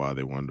wondering and why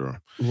they wonder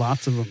them.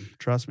 Lots of them.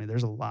 Trust me,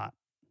 there's a lot.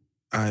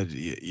 I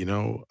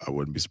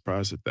wouldn't be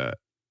surprised at that.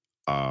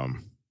 Oh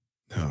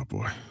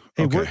boy.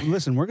 Hey, okay.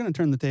 Listen, we're going to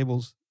turn the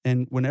tables,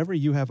 and whenever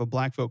you have a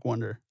black folk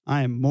wonder,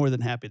 I am more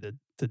than happy to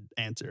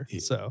answer. Yeah.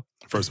 So,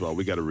 first of all,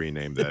 we got to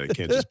rename that. It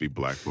can't just be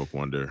black folk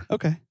wonder.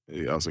 Okay.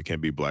 It also can't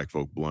be black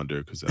folk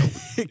blunder, because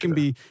it can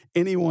be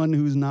anyone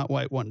who's not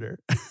white wonder.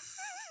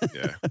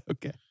 Yeah.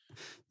 Okay.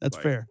 That's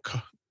fair.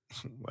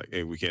 Like,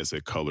 hey, we can't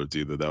say colored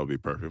either. That would be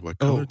perfect. Like,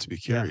 colored to be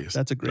curious. Yeah,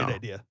 that's a great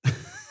idea.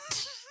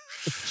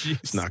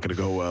 It's not going to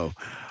go well.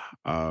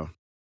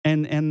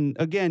 And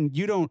again,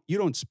 you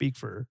don't speak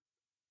for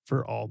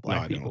all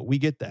black people. We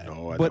get that.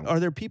 No, but are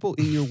there people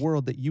in your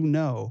world that you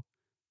know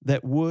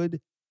that would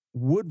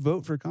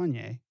vote for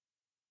Kanye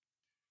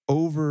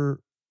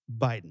over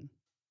Biden?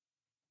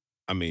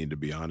 I mean, to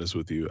be honest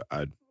with you,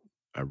 I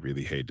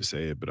really hate to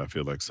say it, but I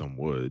feel like some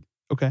would.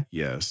 Okay.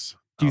 Yes.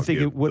 Do you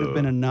think it would have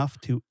been enough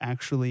to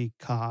actually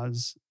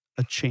cause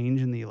a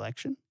change in the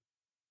election?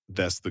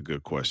 That's the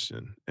good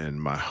question.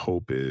 And my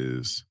hope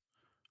is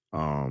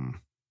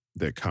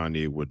that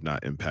Kanye would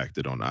not impact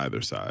it on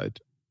either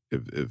side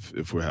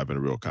if we're having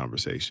a real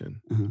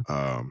conversation.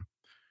 Mm-hmm.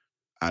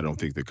 I don't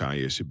think that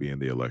Kanye should be in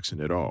the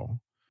election at all.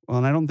 Well,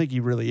 and I don't think he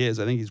really is.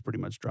 I think he's pretty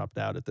much dropped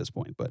out at this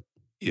point. But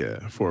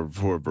yeah, for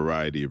a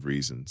variety of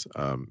reasons.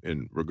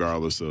 And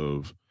regardless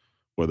of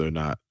whether or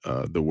not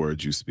the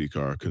words you speak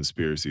are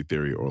conspiracy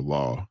theory or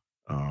law,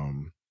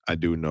 I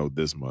do know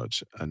this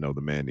much. I know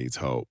the man needs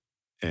help.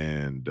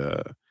 And,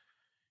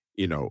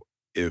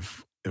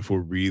 if we're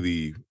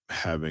really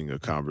having a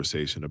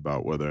conversation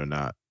about whether or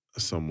not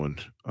someone,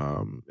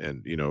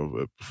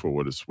 for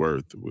what it's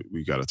worth,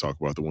 we got to talk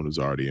about the one who's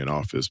already in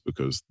office,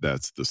 because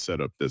that's the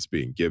setup that's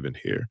being given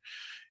here.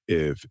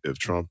 If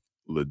Trump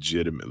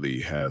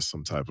legitimately has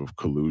some type of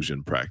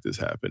collusion practice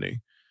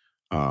happening,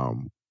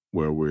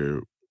 where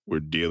we're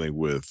dealing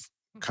with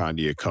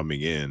Kanye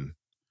coming in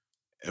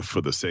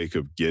for the sake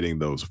of getting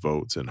those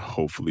votes and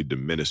hopefully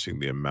diminishing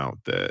the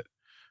amount that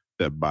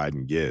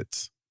Biden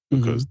gets,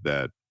 because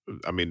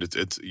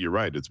it's you're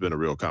right. It's been a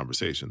real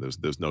conversation.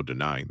 There's no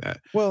denying that.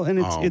 Well, and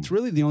it's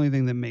really the only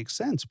thing that makes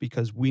sense,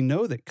 because we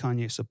know that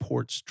Kanye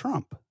supports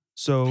Trump.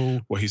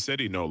 So, well, he said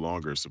he no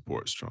longer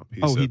supports Trump.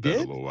 He did that a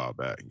little while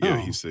back. Yeah,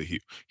 he said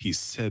he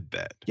said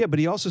that. Yeah, but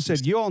he also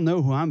said, you all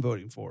know who I'm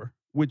voting for,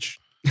 which,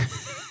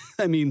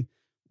 I mean,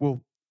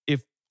 well,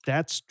 if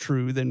that's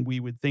true, then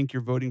we would think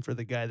you're voting for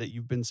the guy that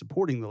you've been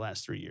supporting the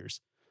last 3 years.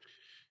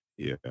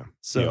 Yeah.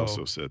 So, he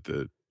also said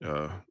that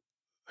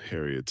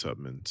Harriet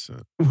Tubman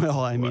sent. Well,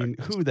 I mean,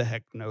 who the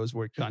heck knows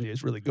where Kanye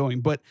is really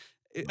going? But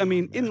I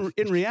mean, in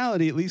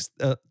reality, at least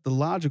the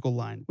logical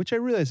line, which I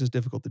realize is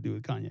difficult to do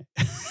with Kanye,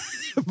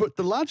 but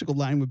the logical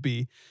line would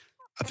be,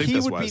 I think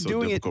that's why it's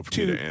so difficult for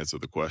me to answer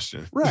the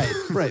question.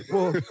 Right.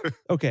 Well,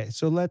 okay.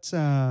 So let's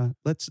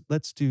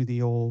do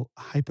the old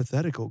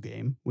hypothetical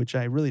game, which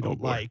I really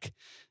don't like.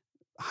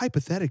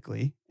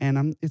 Hypothetically,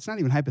 and it's not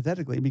even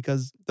hypothetically,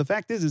 because the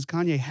fact is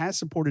Kanye has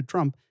supported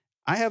Trump.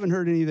 I haven't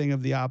heard anything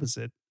of the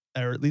opposite,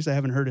 or at least I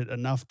haven't heard it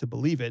enough to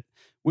believe it,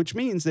 which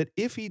means that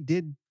if he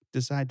did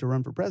decide to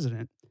run for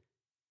president,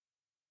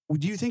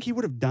 do you think he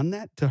would have done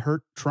that to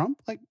hurt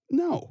Trump? Like,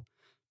 no,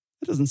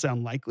 that doesn't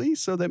sound likely.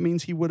 So that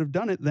means he would have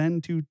done it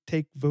then to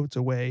take votes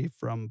away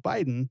from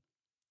Biden,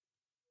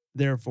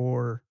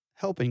 therefore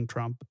helping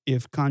Trump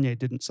if Kanye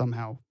didn't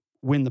somehow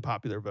win the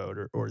popular vote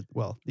or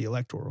the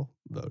electoral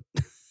vote.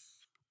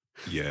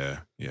 Yeah.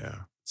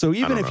 So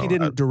even if he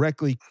didn't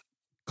directly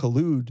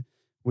collude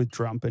with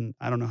Trump, and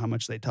I don't know how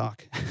much they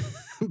talk,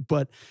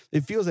 but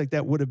it feels like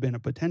that would have been a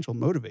potential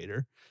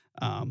motivator.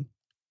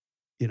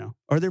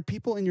 Are there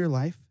people in your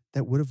life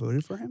that would have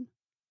voted for him?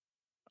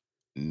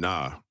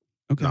 Nah.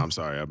 Okay. No, I'm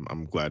sorry.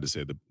 I'm glad to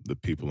say the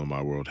people in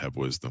my world have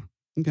wisdom.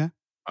 Okay.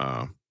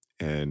 And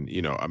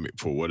I mean,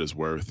 for what it's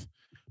worth,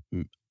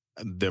 m-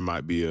 there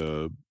might be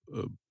a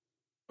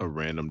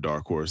random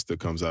dark horse that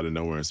comes out of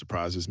nowhere and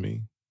surprises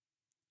me.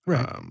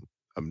 Right.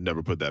 I've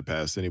never put that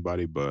past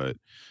anybody, but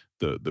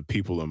the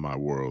people in my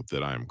world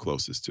that I am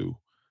closest to,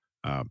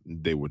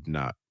 they would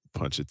not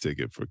punch a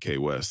ticket for K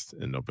West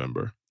in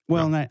November.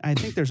 Well, No. and I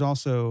think there's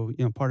also,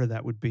 part of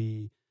that would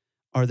be,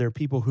 are there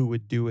people who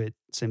would do it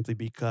simply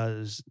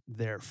because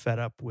they're fed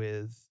up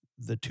with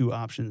the two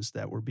options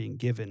that were being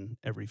given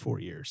every 4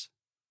 years?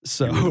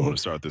 So You really want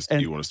to start this?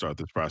 and You want to start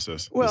this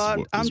process? well,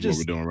 This is what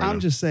we're doing right I'm now.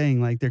 just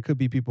saying, like, there could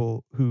be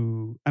people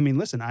who, I mean,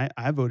 listen,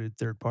 I voted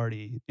third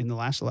party in the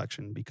last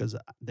election because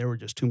there were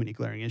just too many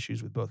glaring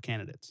issues with both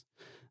candidates.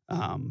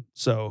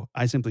 So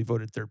I simply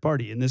voted third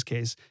party. In this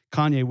case,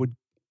 Kanye would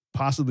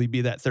possibly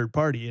be that third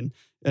party.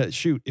 And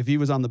shoot, if he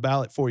was on the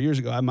ballot 4 years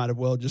ago, I might have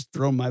well just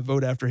thrown my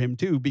vote after him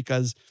too,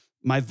 because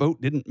my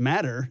vote didn't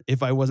matter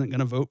if I wasn't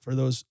going to vote for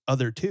those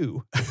other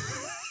two.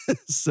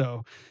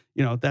 So,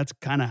 that's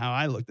kind of how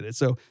I looked at it.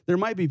 So there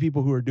might be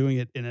people who are doing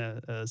it in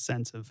a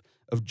sense of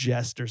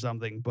jest or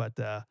something, but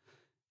I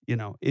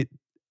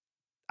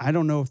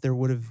don't know if there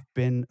would have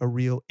been a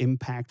real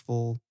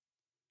impactful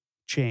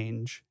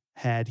change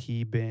had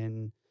he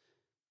been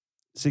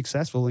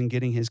successful in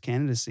getting his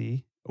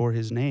candidacy or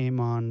his name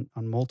on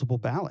multiple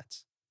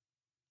ballots.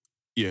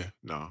 Yeah,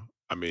 no.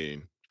 I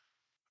mean,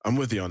 I'm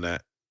with you on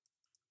that.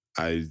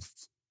 I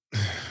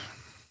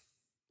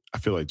I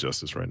feel like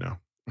Justice right now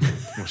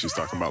when she's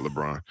talking about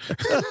LeBron.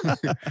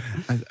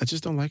 I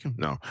just don't like him.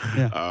 No.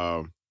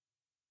 Yeah.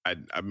 I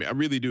mean, I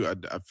really do.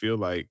 I feel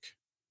like,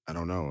 I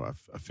don't know.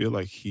 I feel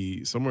like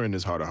he, somewhere in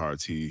his heart of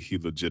hearts, he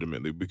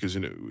legitimately, because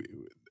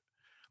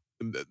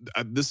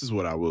this is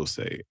what I will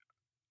say.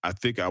 I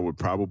think I would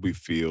probably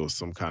feel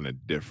some kind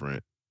of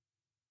different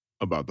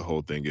about the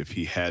whole thing if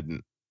he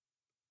hadn't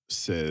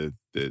said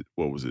that.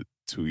 What was it?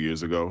 2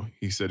 years ago,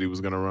 he said he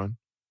was going to run.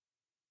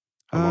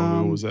 How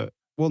long ago was that?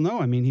 Well, no,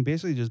 I mean, he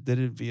basically just did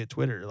it via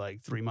Twitter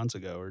like 3 months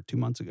ago or 2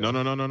 months ago.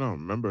 No.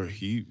 Remember,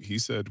 he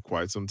said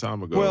quite some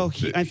time ago. Well,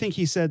 I think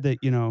he said that,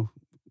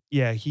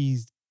 he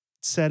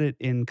said it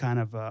in kind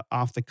of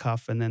off the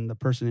cuff, and then the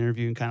person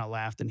interviewing kind of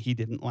laughed and he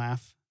didn't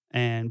laugh.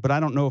 But I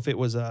don't know if it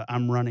was a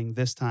I'm running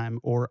this time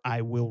or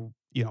I will,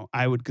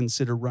 I would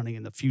consider running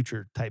in the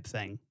future type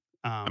thing.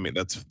 I mean,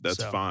 that's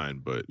fine,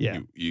 but yeah.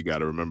 you got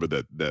to remember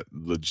that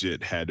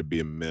legit had to be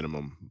a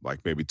minimum,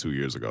 like maybe 2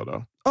 years ago,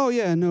 though. Oh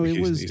yeah, no,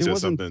 it wasn't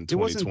something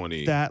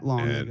 2020 that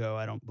long ago.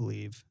 I don't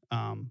believe.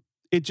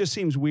 It just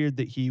seems weird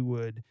that he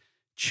would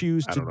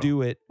choose to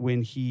do it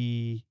when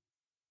he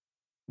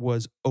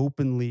was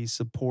openly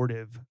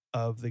supportive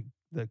of the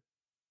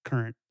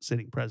current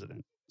sitting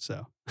president.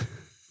 So.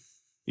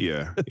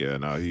 Yeah.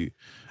 No,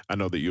 I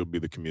know that you'll be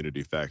the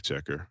community fact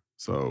checker,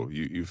 so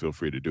you feel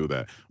free to do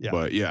that. Yeah.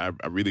 But yeah,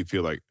 I really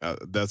feel like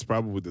that's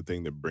probably the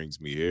thing that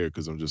brings me here,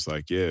 because I'm just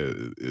like, yeah,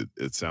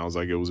 it sounds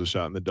like it was a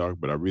shot in the dark,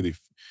 but I really,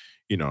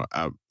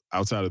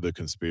 outside of the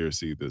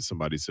conspiracy that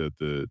somebody said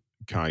that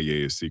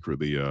Kanye is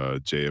secretly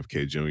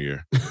JFK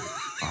Jr.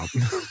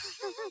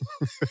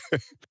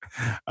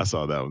 I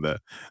saw that one.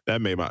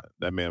 That made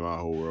my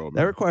whole world.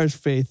 That requires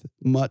faith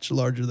much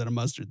larger than a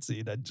mustard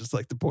seed. I'd just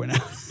like to point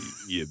out.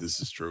 Yeah, this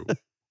is true.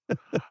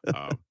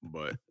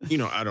 But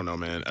I don't know,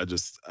 man. I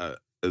just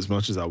as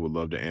much as I would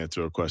love to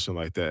answer a question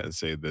like that and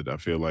say that I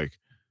feel like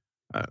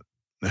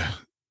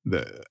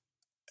that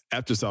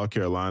after South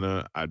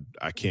Carolina,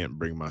 I can't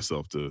bring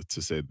myself to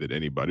say that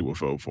anybody will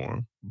vote for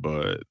him.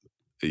 But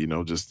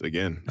just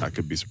again, I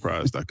could be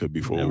surprised. I could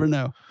be fooled. Never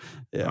know.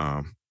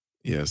 Yeah.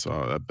 Yeah,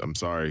 so I'm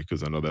sorry,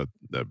 because I know that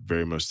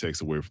very much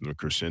takes away from the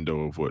crescendo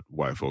of what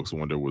white folks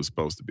wonder was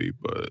supposed to be.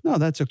 But no,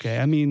 that's okay.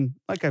 I mean,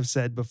 like I've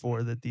said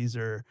before,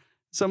 that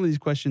some of these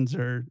questions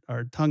are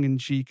tongue in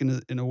cheek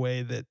in a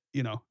way that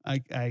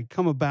I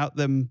come about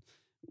them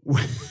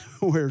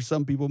where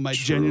some people might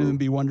genuinely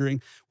be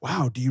wondering,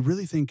 wow, do you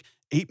really think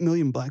 8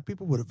 million black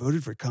people would have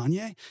voted for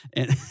Kanye?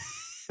 And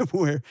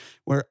where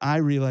I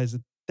realize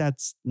that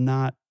that's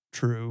not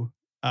true.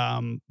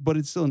 But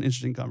it's still an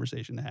interesting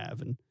conversation to have,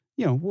 and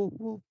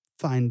we'll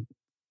find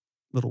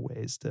little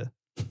ways to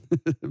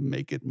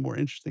make it more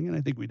interesting, and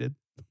I think we did.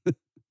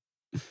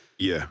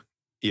 Yeah.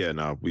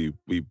 No, we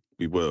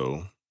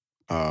will.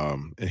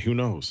 And who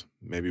knows?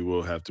 Maybe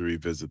we'll have to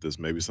revisit this.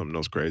 Maybe something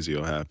else crazy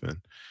will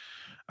happen.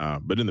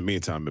 But in the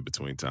meantime, in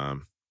between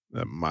time,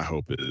 my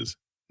hope is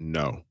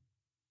no.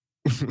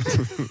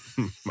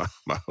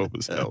 my hope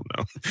is hell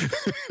no.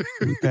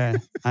 Okay.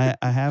 I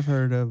have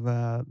heard of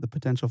the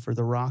potential for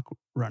The Rock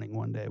running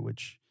one day,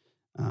 which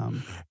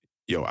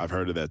Yo, I've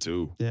heard of that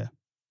too. Yeah.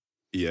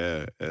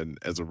 Yeah, and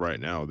as of right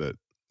now, that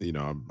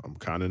I'm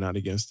kind of not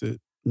against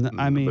it. No,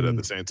 I mean, but at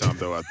the same time,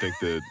 though, I think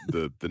that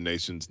the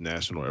nation's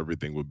national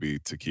everything would be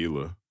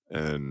tequila,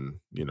 and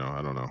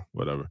I don't know,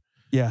 whatever.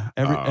 Yeah,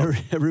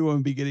 everyone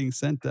would be getting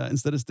sent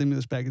instead of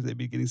stimulus packages, they'd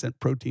be getting sent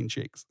protein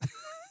shakes.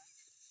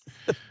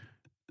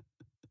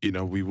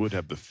 We would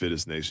have the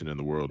fittest nation in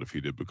the world if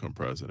he did become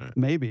president.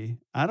 Maybe.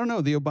 I don't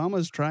know. The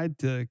Obamas tried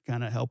to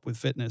kind of help with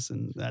fitness,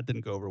 and that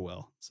didn't go over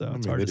well. So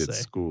it's hard they to did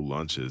say. school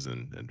lunches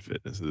and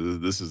fitness.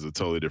 This is a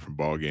totally different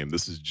ball game.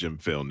 This is Jim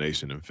Fail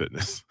Nation and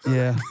fitness.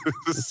 Yeah,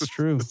 it's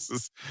true.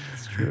 It's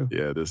true.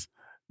 Yeah, this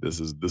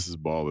is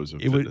ballers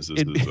and It fitness.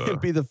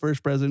 it'd be the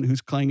first president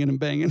who's clanging and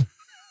banging.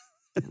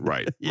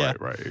 Right, Yeah.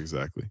 right,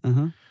 exactly.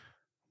 Uh-huh.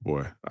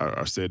 Boy,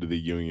 our State of the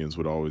Unions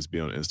would always be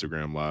on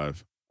Instagram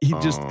Live.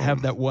 He'd just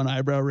have that one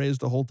eyebrow raised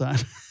the whole time.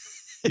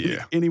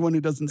 Yeah. Anyone who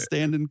doesn't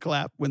stand and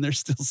clap when they're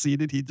still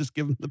seated, he'd just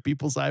give them the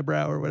people's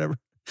eyebrow or whatever.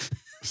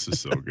 This is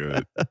so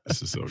good.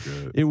 This is so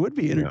good. It would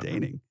be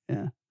entertaining.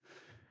 Yeah.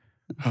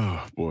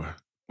 Oh, boy.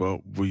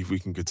 Well, we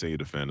can continue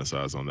to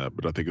fantasize on that,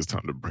 but I think it's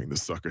time to bring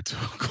this sucker to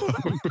a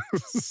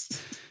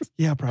close.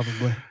 Yeah,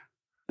 probably.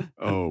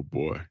 Oh,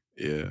 boy.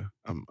 Yeah.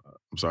 I'm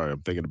sorry.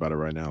 I'm thinking about it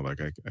right now.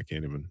 Like, I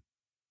can't even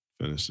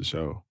finish the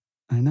show.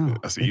 I know.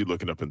 I see you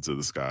looking up into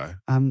the sky.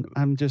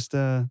 I'm just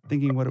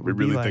thinking what it would We're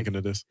really be like. thinking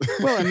of this?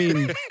 Well,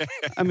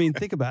 I mean,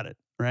 think about it,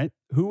 right?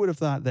 Who would have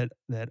thought that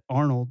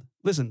Arnold?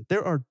 Listen,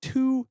 there are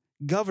 2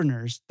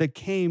 governors that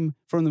came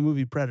from the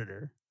movie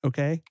Predator.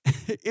 Okay,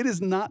 it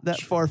is not that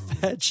far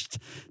fetched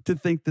to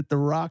think that The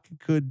Rock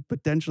could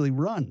potentially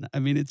run. I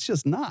mean, it's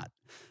just not.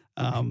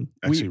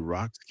 Actually,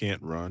 rocks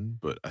can't run,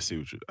 but I see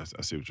what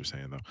you're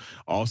saying though.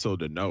 Also,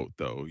 to note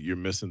though, you're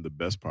missing the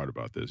best part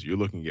about this. You're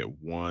looking at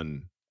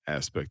one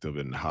aspect of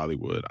it in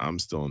Hollywood. I'm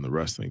still in the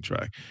wrestling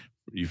track.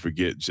 You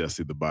forget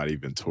Jesse the Body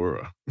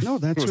Ventura. No,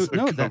 that's who.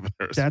 No,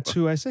 that's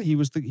who I say. He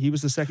was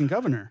the second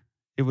governor.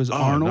 It was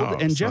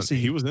Arnold and Jesse.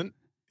 He was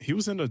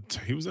in a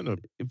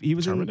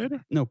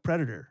Terminator?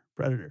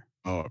 Predator.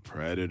 Oh, a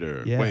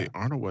Predator. Yeah. Wait,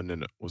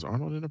 was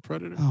Arnold in a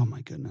Predator? Oh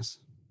my goodness.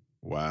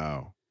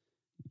 Wow.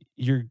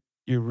 You're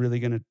really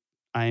gonna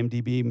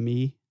IMDb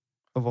me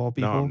of all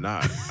people? No, I'm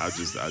not. I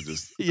just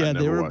Yeah, I they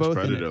never were watched both in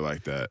Predator it.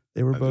 like that.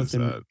 They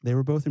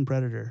were both in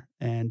Predator,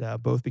 and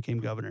both became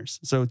governors.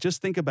 So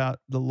just think about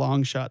the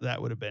long shot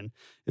that would have been.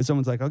 If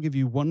someone's like, "I'll give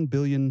you 1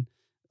 billion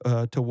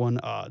to 1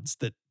 odds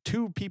that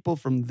 2 people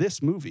from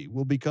this movie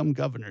will become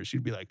governors,"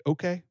 you'd be like,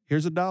 "Okay,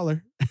 here's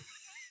 $1,"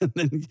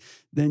 and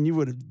then you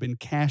would have been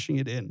cashing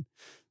it in.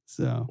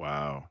 So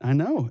wow, I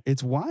know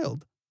it's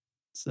wild.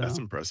 So that's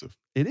impressive.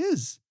 It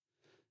is.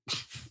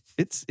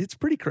 It's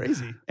pretty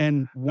crazy.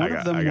 And one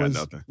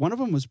of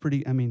them was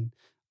pretty. I mean,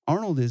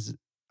 Arnold is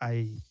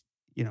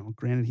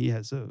granted he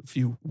has a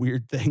few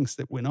weird things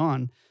that went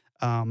on,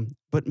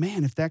 but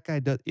man, if that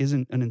guy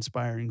isn't an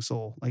inspiring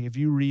soul, like if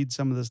you read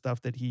some of the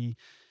stuff that he,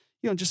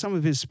 just some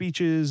of his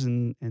speeches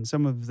and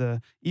some of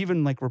the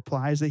even like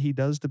replies that he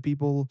does to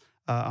people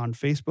on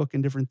Facebook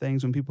and different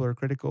things when people are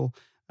critical,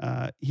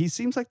 he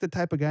seems like the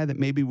type of guy that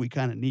maybe we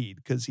kind of need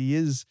because he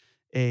is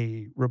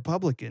a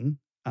Republican,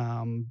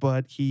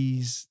 but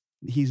he's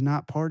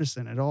not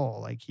partisan at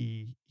all. Like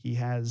he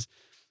has,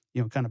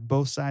 kind of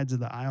both sides of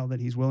the aisle that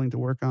he's willing to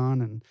work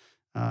on. And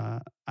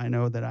I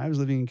know that I was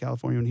living in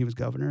California when he was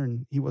governor,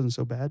 and he wasn't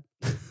so bad.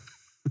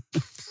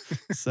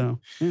 So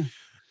yeah.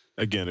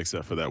 Again,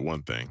 except for that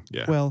one thing.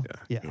 Yeah. Well,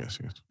 yeah. Yeah. Yes.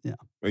 Yeah.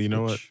 Well, you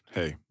know what?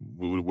 Hey,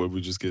 what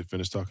we just get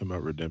finished talking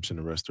about redemption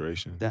and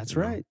restoration. That's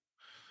right.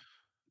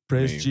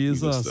 Praise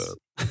Jesus.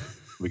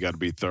 We got to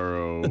be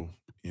thorough.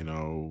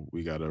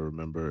 We got to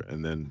remember,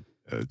 and then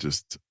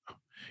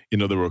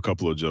there were a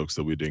couple of jokes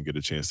that we didn't get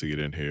a chance to get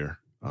in here.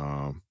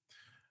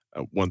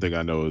 One thing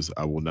I know is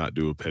I will not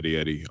do a Petty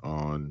Eddie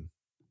on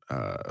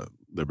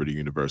Liberty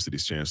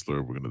University's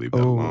chancellor. We're going to leave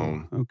that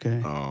alone.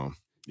 Okay.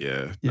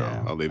 Yeah.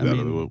 Yeah. No, I'll leave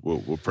that.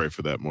 We'll pray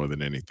for that more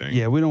than anything.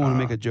 Yeah, we don't want to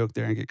make a joke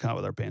there and get caught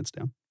with our pants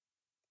down.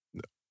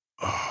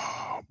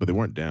 Oh, but they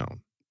weren't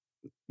down.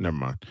 Never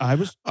mind. I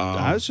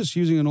was just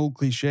using an old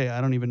cliche. I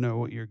don't even know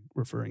what you're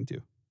referring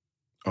to.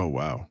 Oh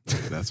wow,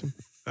 that's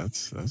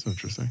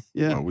interesting.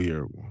 Yeah, we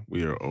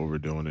are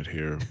overdoing it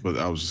here. But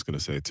I was just gonna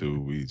say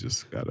too, we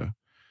just gotta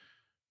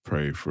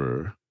pray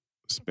for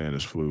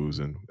Spanish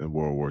flus and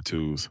World War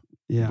IIs.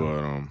 Yeah,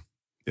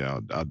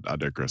 but I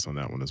digress on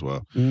that one as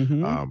well.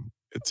 Mm-hmm.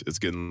 It's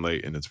getting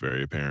late and it's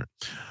very apparent.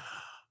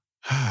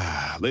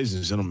 Ladies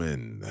and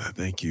gentlemen,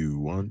 thank you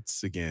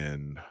once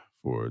again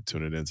for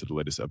tuning into the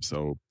latest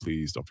episode.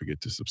 Please don't forget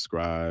to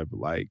subscribe,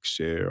 like,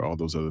 share, all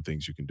those other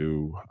things you can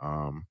do.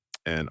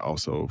 And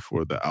also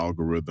for the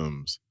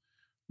algorithms,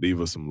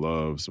 leave us some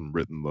love, some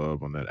written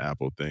love on that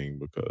Apple thing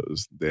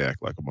because they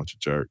act like a bunch of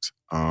jerks.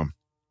 And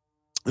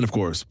of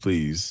course,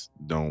 please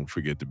don't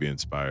forget to be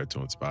inspired to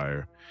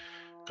inspire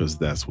because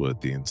that's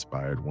what the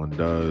inspired one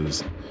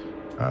does.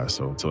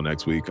 So until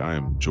next week, I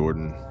am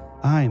Jordan.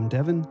 I am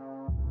Devin.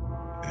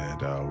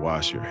 And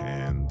wash your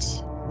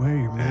hands. Wear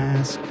your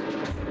mask.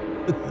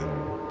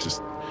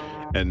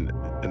 And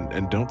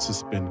don't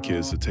suspend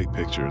kids to take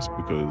pictures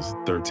because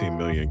 13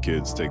 million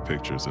kids take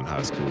pictures in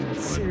high school on a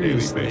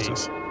daily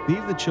basis.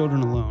 Leave the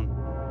children alone.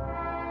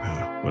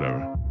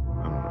 Whatever.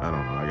 I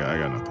don't know. I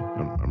got nothing.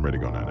 I'm ready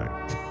to go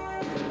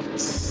night.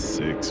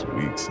 6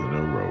 weeks in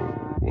a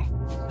row.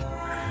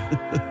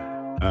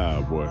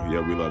 Boy. Yeah,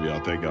 we love y'all.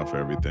 Thank y'all for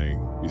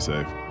everything. Be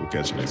safe. We'll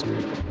catch you next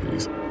week.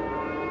 Peace.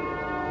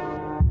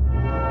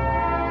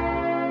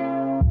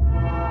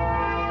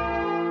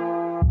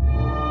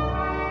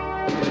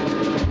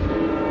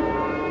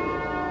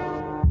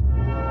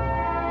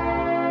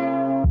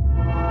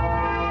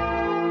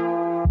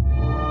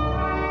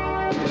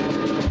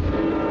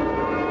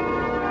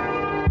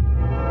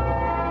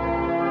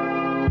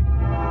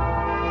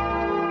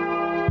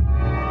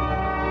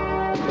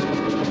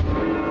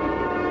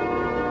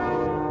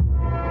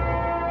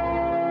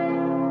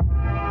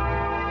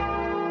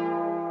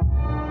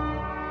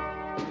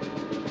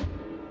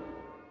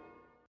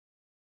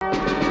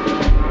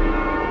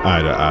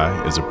 Eye to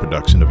Eye is a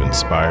production of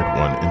Inspired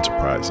One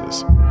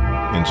Enterprises.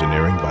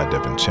 Engineering by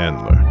Devin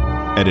Chandler.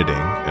 Editing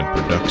and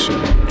production,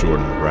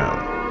 Jordan Brown.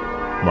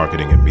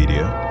 Marketing and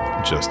media,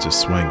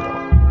 Justice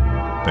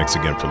Swango. Thanks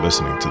again for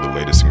listening to the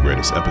latest and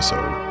greatest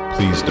episode.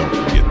 Please don't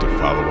forget to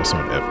follow us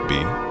on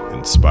FB,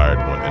 Inspired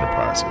One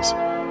Enterprises.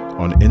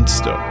 On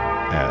Insta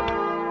at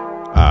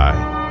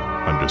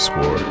I_2_I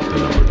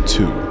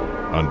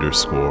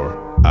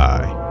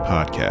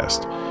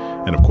podcast.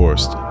 And of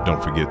course,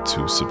 don't forget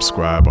to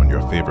subscribe on your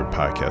favorite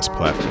podcast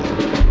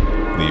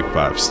platform. Leave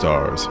 5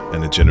 stars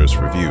and a generous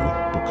review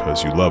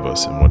because you love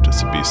us and want us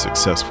to be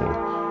successful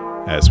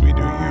as we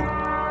do you.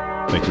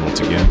 Thank you once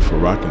again for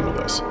rocking with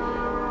us.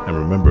 And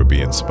remember, be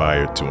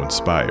inspired to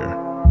inspire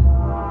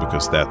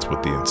because that's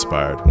what the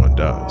Inspired One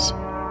does.